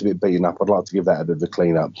looks a bit beaten up. I'd like to give that a bit of a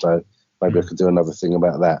clean up. So maybe I could do another thing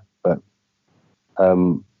about that. But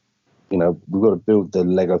we've got to build the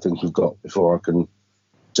Lego things we've got before I can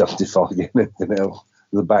justify getting anything else.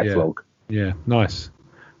 The backlog. Yeah, nice.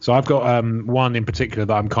 So I've got one in particular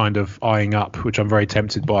that I'm kind of eyeing up, which I'm very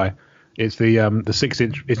tempted by. It's the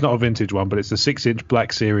 6-inch. It's not a vintage one, but it's the 6-inch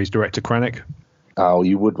Black Series Director Krennic. Oh,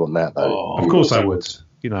 you would want that though. Of course I would.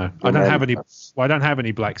 I don't have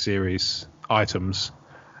any Black Series items,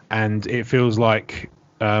 and it feels like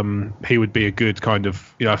he would be a good kind of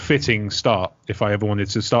fitting start if I ever wanted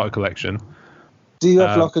to start a collection. Do you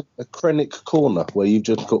have like a Krennic corner where you've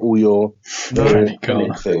just got all your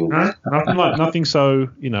Krennic things? Nothing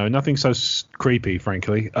so creepy,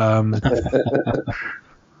 frankly.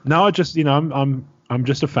 No, I just I'm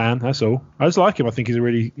just a fan. That's all. I just like him. I think he's a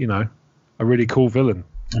really cool villain.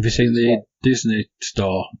 Have you seen the Disney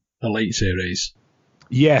Store Elite series?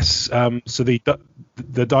 Yes. So the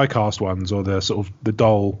die-cast ones, or the sort of the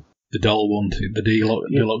doll one, the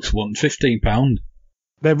deluxe one, £15.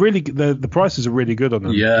 They're really the prices are really good on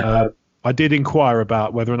them. Yeah. I did inquire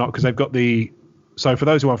about whether or not, because they've got so for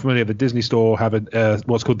those who aren't familiar, the Disney Store have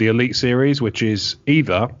what's called the Elite series, which is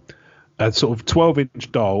either a sort of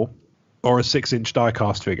 12-inch doll or a 6-inch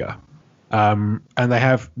die-cast figure. And they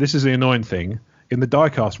have, this is the annoying thing, in the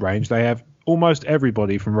die-cast range, they have almost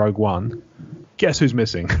everybody from Rogue One. Guess who's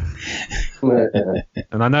missing?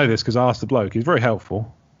 And I know this because I asked the bloke. He's very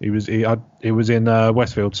helpful. It was in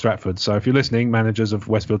Westfield, Stratford. So if you're listening, managers of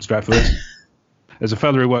Westfield, Stratford, there's a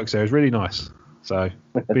fella who works there. He's really nice. So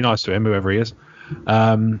be nice to him, whoever he is.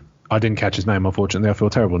 I didn't catch his name, unfortunately. I feel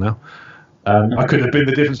terrible now. I could have been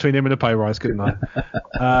the difference between him and a pay rise, couldn't I?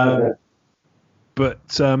 They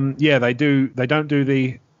don't do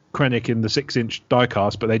the Krennic in the 6-inch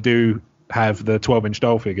diecast, but they do have the 12-inch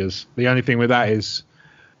doll figures. The only thing with that is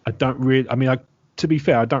to be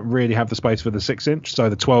fair, I don't really have the space for the 6-inch, so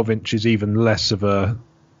the 12-inch is even less of a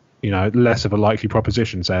likely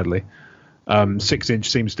proposition, sadly. 6-inch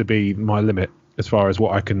seems to be my limit as far as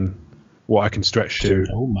what I can stretch to.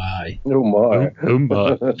 Oh my.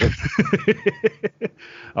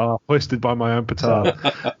 Hoisted by my own petard.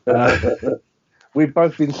 We've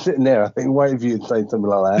both been sitting there, I think, waiting for you to say something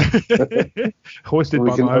like that. Hoisted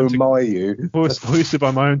by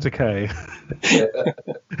my own decay.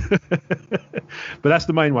 But that's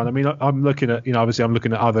the main one. I mean, I'm looking at, obviously I'm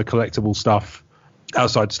looking at other collectible stuff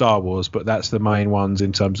outside Star Wars, but that's the main ones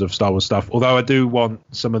in terms of Star Wars stuff. Although I do want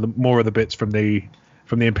some of the more of the bits from the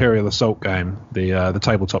Imperial Assault game, the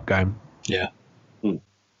tabletop game. Yeah.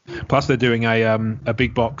 Plus, they're doing a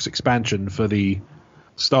big box expansion for the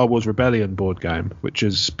Star Wars Rebellion board game, which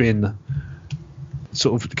has been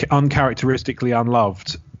sort of uncharacteristically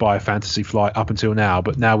unloved by Fantasy Flight up until now.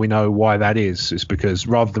 But now we know why that is. It's because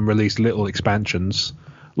rather than release little expansions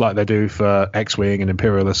like they do for X-Wing and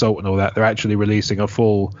Imperial Assault and all that, they're actually releasing a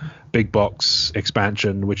full big box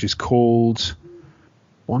expansion, which is called,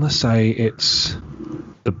 I want to say it's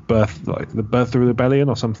the birth of the Rebellion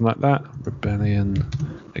or something like that. Rebellion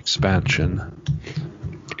expansion.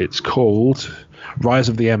 It's called Rise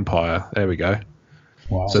of the Empire. There we go.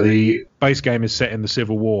 Wow. So the base game is set in the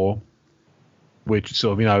Civil War, which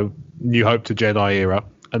sort of, New Hope to Jedi era.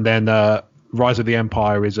 And then Rise of the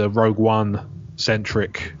Empire is a Rogue One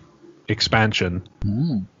centric expansion,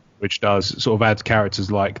 which does sort of adds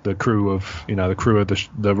characters like the crew of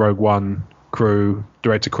the Rogue One crew,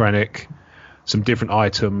 Director Krennic, some different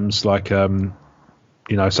items like some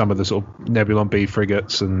of the sort of Nebulon B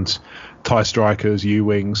frigates and TIE Strikers,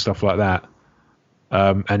 U-Wings, stuff like that.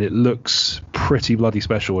 And it looks pretty bloody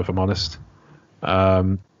special, if I'm honest.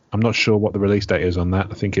 I'm not sure what the release date is on that.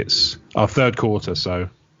 I think it's our third quarter, so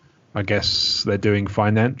I guess they're doing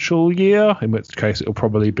financial year, in which case it'll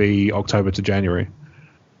probably be October to January,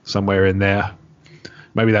 somewhere in there.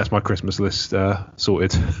 Maybe that's my Christmas list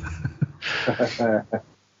sorted.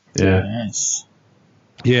 Yeah.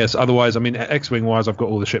 Yes. Otherwise, I mean, X-Wing wise, I've got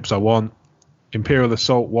all the ships I want. Imperial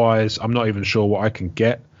Assault wise, I'm not even sure what I can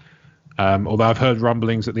get. Although I've heard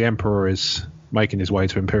rumblings that the Emperor is making his way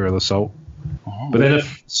to Imperial Assault. But then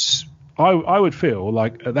I would feel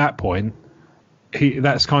like at that point,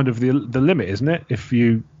 that's kind of the limit, isn't it? If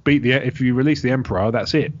you release the Emperor,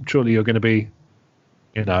 that's it. Surely you're going to be,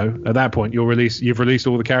 at that point you've released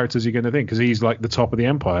all the characters you're going to think, because he's like the top of the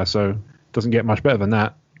Empire, so it doesn't get much better than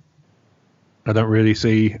that. I don't really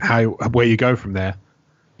see where you go from there.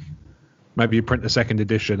 Maybe you print a second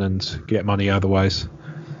edition and get money otherwise.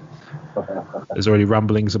 There's already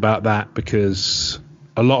rumblings about that, because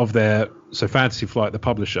a lot of Fantasy Flight, the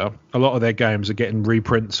publisher, a lot of their games are getting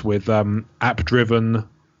reprints with app-driven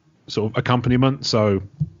sort of accompaniment. So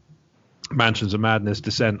Mansions of Madness,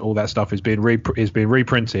 Descent, all that stuff is being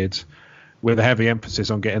reprinted with a heavy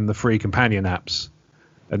emphasis on getting the free companion apps.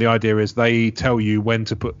 And the idea is they tell you when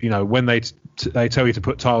to put, when they tell you to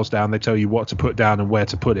put tiles down, they tell you what to put down and where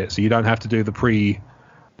to put it. So you don't have to do the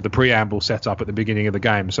preamble setup at the beginning of the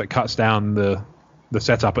game. So it cuts down the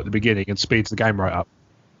setup at the beginning and speeds the game right up.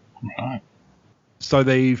 Right. So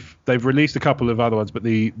they've released a couple of other ones, but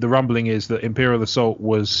the rumbling is that Imperial Assault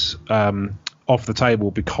was off the table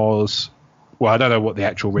because, well, I don't know what the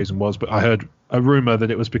actual reason was, but I heard a rumor that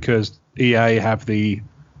it was because EA have the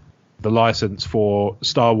license for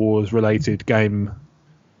Star Wars related game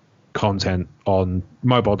content on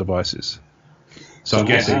mobile devices. So I'm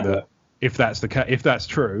guessing that if that's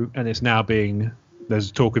true, and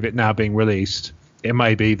there's talk of it now being released, it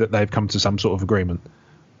may be that they've come to some sort of agreement.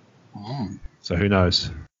 So who knows?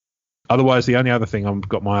 Otherwise, the only other thing I've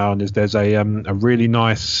got my eye on is there's a really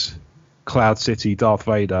nice Cloud City Darth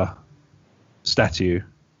Vader statue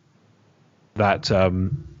that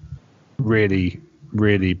really,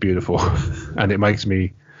 really beautiful, and it makes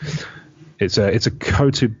me. It's a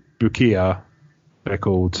Kotobukiya, they're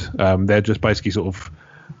called. They're just basically sort of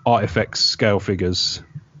artifacts scale figures.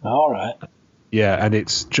 All right. Yeah, and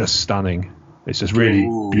it's just stunning. It's just really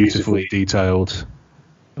beautifully detailed.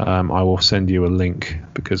 I will send you a link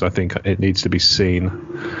because I think it needs to be seen.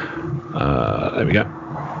 There we go.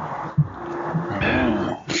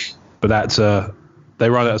 But that's they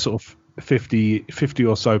run at sort of 50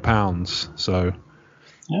 or so pounds. So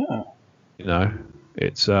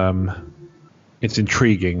it's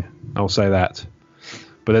intriguing. I'll say that.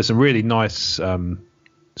 But there's some really nice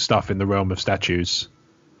stuff in the realm of statues.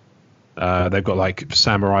 They've got like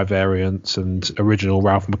samurai variants and original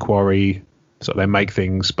Ralph McQuarrie. So they make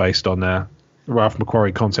things based on their Ralph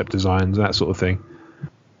McQuarrie concept designs, that sort of thing.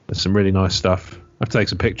 There's some really nice stuff. I'll take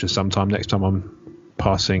some pictures sometime next time I'm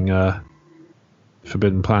passing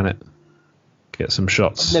Forbidden Planet. Get some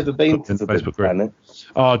shots. I've never been to Forbidden Facebook Planet. Group.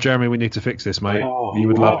 Oh, Jeremy, we need to fix this, mate. You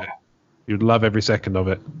would love it. You'd love every second of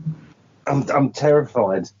it. I'm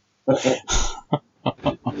terrified.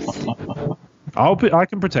 I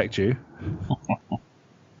can protect you.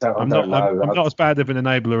 I'm not as bad of an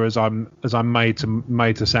enabler as I'm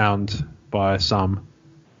made to sound by some.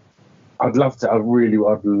 I'd love to. I'd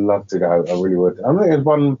love to go. I really would. I think there's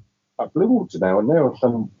one at Bluewater now, and there was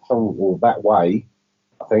some that way.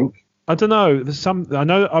 I think. I don't know. There's some. I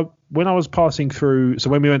know. When I was passing through, so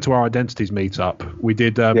when we went to our Identities meetup, we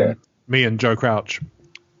did. Me and Joe Crouch.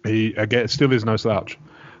 He again still is no slouch.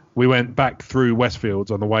 We went back through Westfields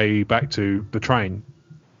on the way back to the train.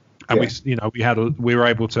 And we were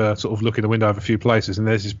able to sort of look in the window of a few places, and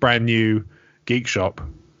there's this brand new geek shop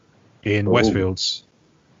in Westfields.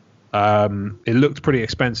 It looked pretty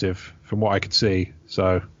expensive from what I could see,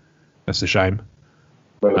 so that's a shame.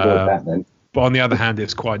 Well, that then. But on the other hand,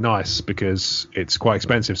 it's quite nice because it's quite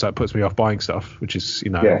expensive, so it puts me off buying stuff, which is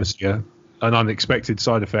obviously an unexpected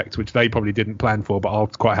side effect, which they probably didn't plan for, but I'll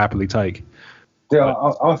quite happily take. Yeah,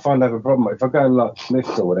 I find I have a problem if I go like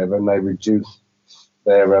Smiths or whatever, and they reduce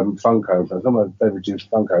their Funkos. Sometimes they reduce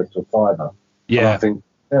Funkos to $5. Yeah. And I think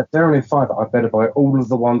they're only $5. I better buy all of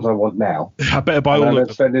the ones I want now. I better buy all of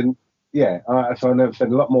them. So I never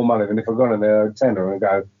spend a lot more money than if I got in there a tenner and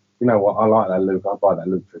go, you know what, I like that look. I'll buy that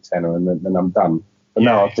look for a tenner and then I'm done. But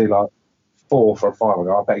now I see like 4 for a $5. I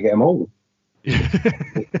go, I better get them all.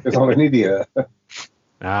 Because I'm an idiot.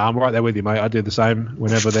 Nah, I'm right there with you, mate. I do the same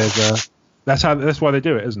whenever there's that's why they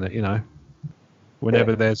do it, isn't it?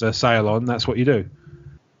 Whenever there's a sale on, that's what you do.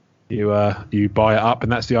 You buy it up,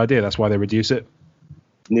 and that's the idea. That's why they reduce it.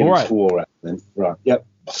 All right. Then. Right. Yep.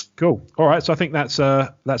 Cool. All right. So I think that's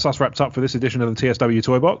us wrapped up for this edition of the TSW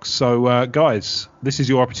Toybox. So guys, this is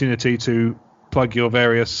your opportunity to plug your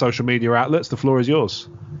various social media outlets. The floor is yours.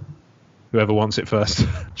 Whoever wants it first.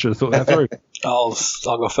 Should have thought that through. I'll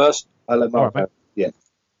go first. I'll let Marc go. Yeah.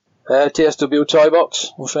 TSW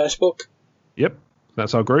Toybox on Facebook. Yep.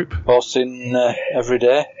 That's our group. Posting every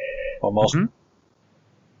day, almost. Mm-hmm.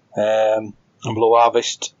 And Blue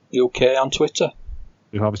Harvest UK on Twitter.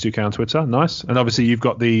 Harvest UK on Twitter. Nice. And obviously you've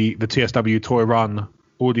got the TSW Toy Run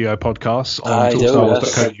audio podcasts on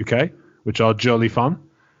talkstarwars.co.uk, which are jolly fun.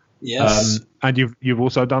 Yes. And you've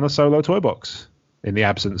also done a solo toy box in the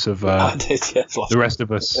absence of I did, yes, the rest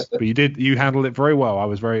of us. But you handled it very well. I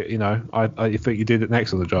was very, I think you did an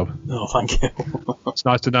excellent job. Oh, thank you. It's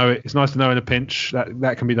nice to know it. It's nice to know in a pinch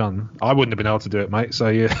that can be done. I wouldn't have been able to do it, mate. So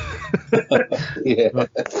yeah. Yeah.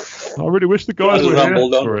 I really wish the guys were here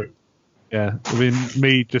rambled on. for it. Yeah, I mean,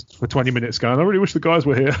 me just for 20 minutes going, I really wish the guys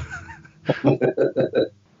were here.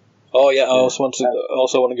 Oh yeah, I also want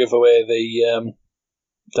to give away the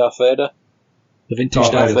Darth Vader, the vintage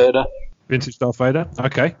Darth Vader. Vintage Darth Vader.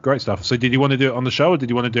 Okay, great stuff. So did you want to do it on the show or did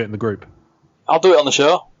you want to do it in the group? I'll do it on the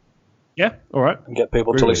show. Yeah, all right. And get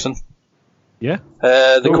people to listen. Yeah.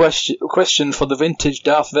 The question for the vintage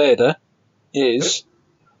Darth Vader is,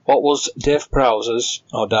 what was Dave Prowse's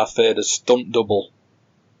or Darth Vader's stunt double?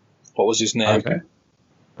 What was his name? Okay.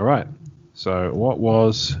 All right. So what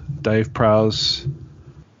was Dave Prowse,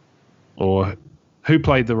 or who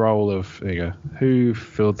played the role of? There you go. Who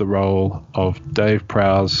filled the role of Dave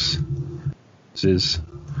Prowse's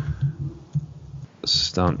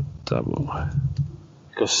stunt double?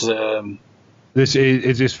 Because this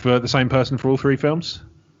is this for the same person for all three films?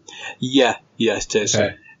 Yes, it is.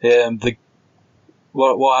 Okay.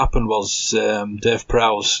 What happened was Dave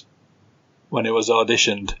Prowse, when he was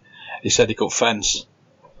auditioned, he said he could fence.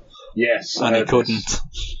 Yes, and he couldn't.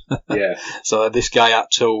 Yeah. So this guy had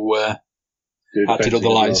to do the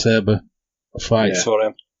lightsaber fights for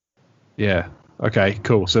him. Yeah. Okay.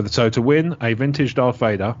 Cool. So to win a vintage Darth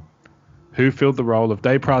Vader, who filled the role of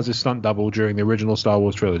Dave Prowse's stunt double during the original Star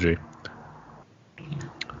Wars trilogy?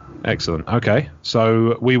 Excellent. Okay.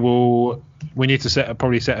 So we need to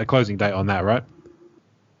probably set a closing date on that, right?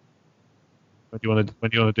 When do you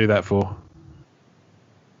want to do that for?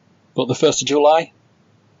 What, the 1st of July?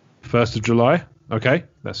 1st of July. Okay,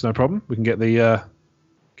 that's no problem. We can get the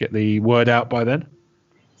word out by then.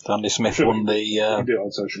 Andy Smith won the. You can do it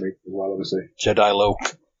on social media as well, obviously. Jedi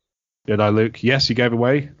Luke. Jedi Luke. Yes, you gave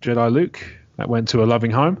away Jedi Luke. That went to a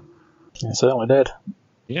loving home. It certainly did.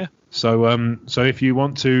 Yeah. So if you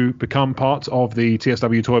want to become part of the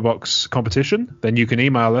TSW Toybox competition, then you can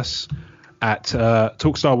email us at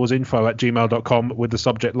talkstarwarsinfo@gmail.com with the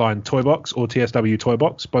subject line Toybox or TSW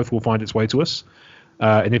Toybox. Both will find its way to us.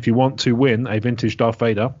 And if you want to win a vintage Darth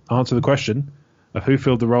Vader, answer the question of who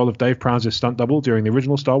filled the role of Dave Prowse's stunt double during the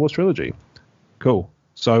original Star Wars trilogy. Cool.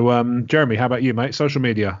 So, Jeremy, how about you, mate? Social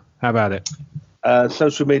media, how about it?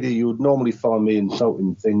 Social media, you would normally find me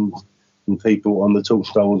insulting things and people on the Talk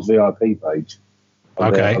Star Wars VIP page.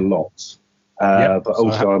 I'm there a lot. But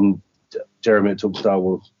also I'm Jeremy at Talk Star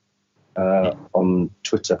Wars on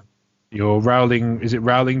Twitter. You're Rowling, is it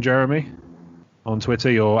Rowling Jeremy on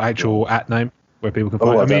Twitter, your actual @name? Where people can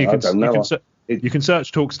find. You can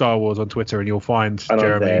search Talk Star Wars on Twitter and you'll find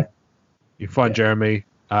Jeremy. You can find Jeremy.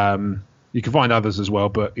 You can find others as well,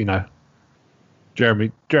 but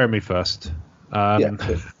Jeremy first.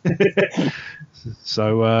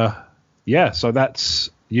 So that's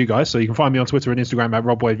you guys. So you can find me on Twitter and Instagram at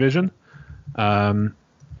RobWadeVision, and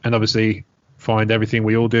obviously find everything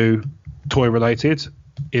we all do toy related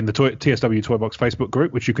in the TSW Toybox Facebook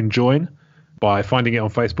group, which you can join by finding it on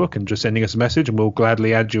Facebook and just sending us a message, and we'll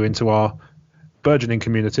gladly add you into our burgeoning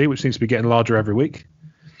community, which seems to be getting larger every week.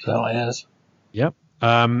 Certainly is. Yep.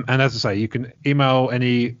 And as I say, you can email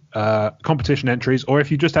any competition entries, or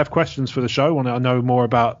if you just have questions for the show, want to know more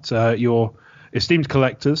about your esteemed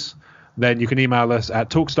collectors, then you can email us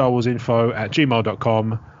at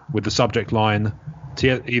talkstarwarsinfo@gmail.com with the subject line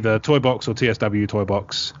either Toybox or TSW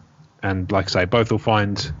Toybox. And like I say, both will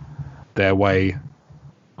find their way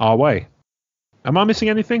our way. Am I missing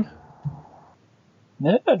anything?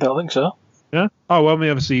 No, I don't think so. Yeah. Oh well, I mean,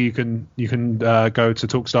 obviously you can go to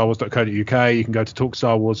talkstarwars.co.uk. You can go to Talk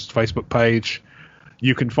Star Wars Facebook page.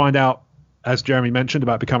 You can find out, as Jeremy mentioned,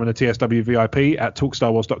 about becoming a TSW VIP at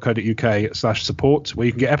talkstarwars.co.uk/support, where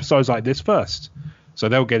you can get episodes like this first. So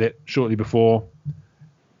they'll get it shortly before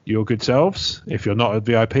your good selves. If you're not a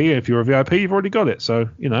VIP, if you're a VIP, you've already got it. So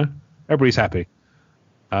everybody's happy.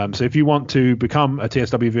 So if you want to become a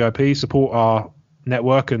TSW VIP, support our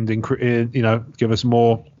network and give us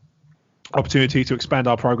more opportunity to expand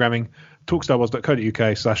our programming,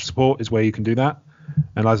 talkstarwars.co.uk/support is where you can do that.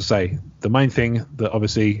 And as I say, the main thing that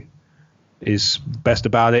obviously is best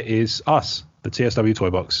about it is us, the TSW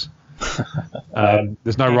Toybox.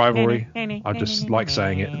 There's no rivalry. I just like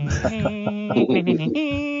saying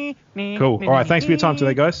it. Cool. All right. Thanks for your time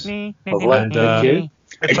today, guys. And thank you.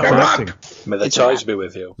 May the toys be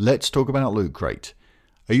with you. Let's talk about Loot Crate.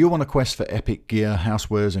 Are you on a quest for epic gear,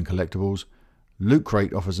 housewares and collectibles? Loot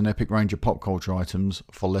Crate offers an epic range of pop culture items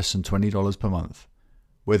for less than $20 per month.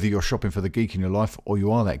 Whether you're shopping for the geek in your life or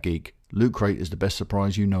you are that geek, Loot Crate is the best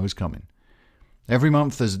surprise you know is coming. Every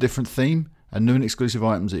month there's a different theme and new and exclusive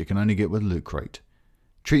items that you can only get with Loot Crate.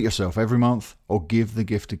 Treat yourself every month or give the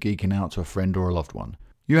gift of geeking out to a friend or a loved one.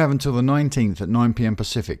 You have until the 19th at 9 PM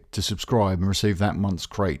Pacific to subscribe and receive that month's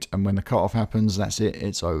crate, and when the cut-off happens, that's it,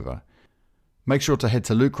 it's over. Make sure to head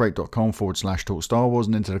to lootcrate.com/TalkStarWars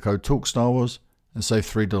and enter the code TalkStarWars and save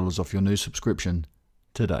 $3 off your new subscription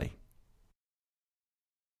today.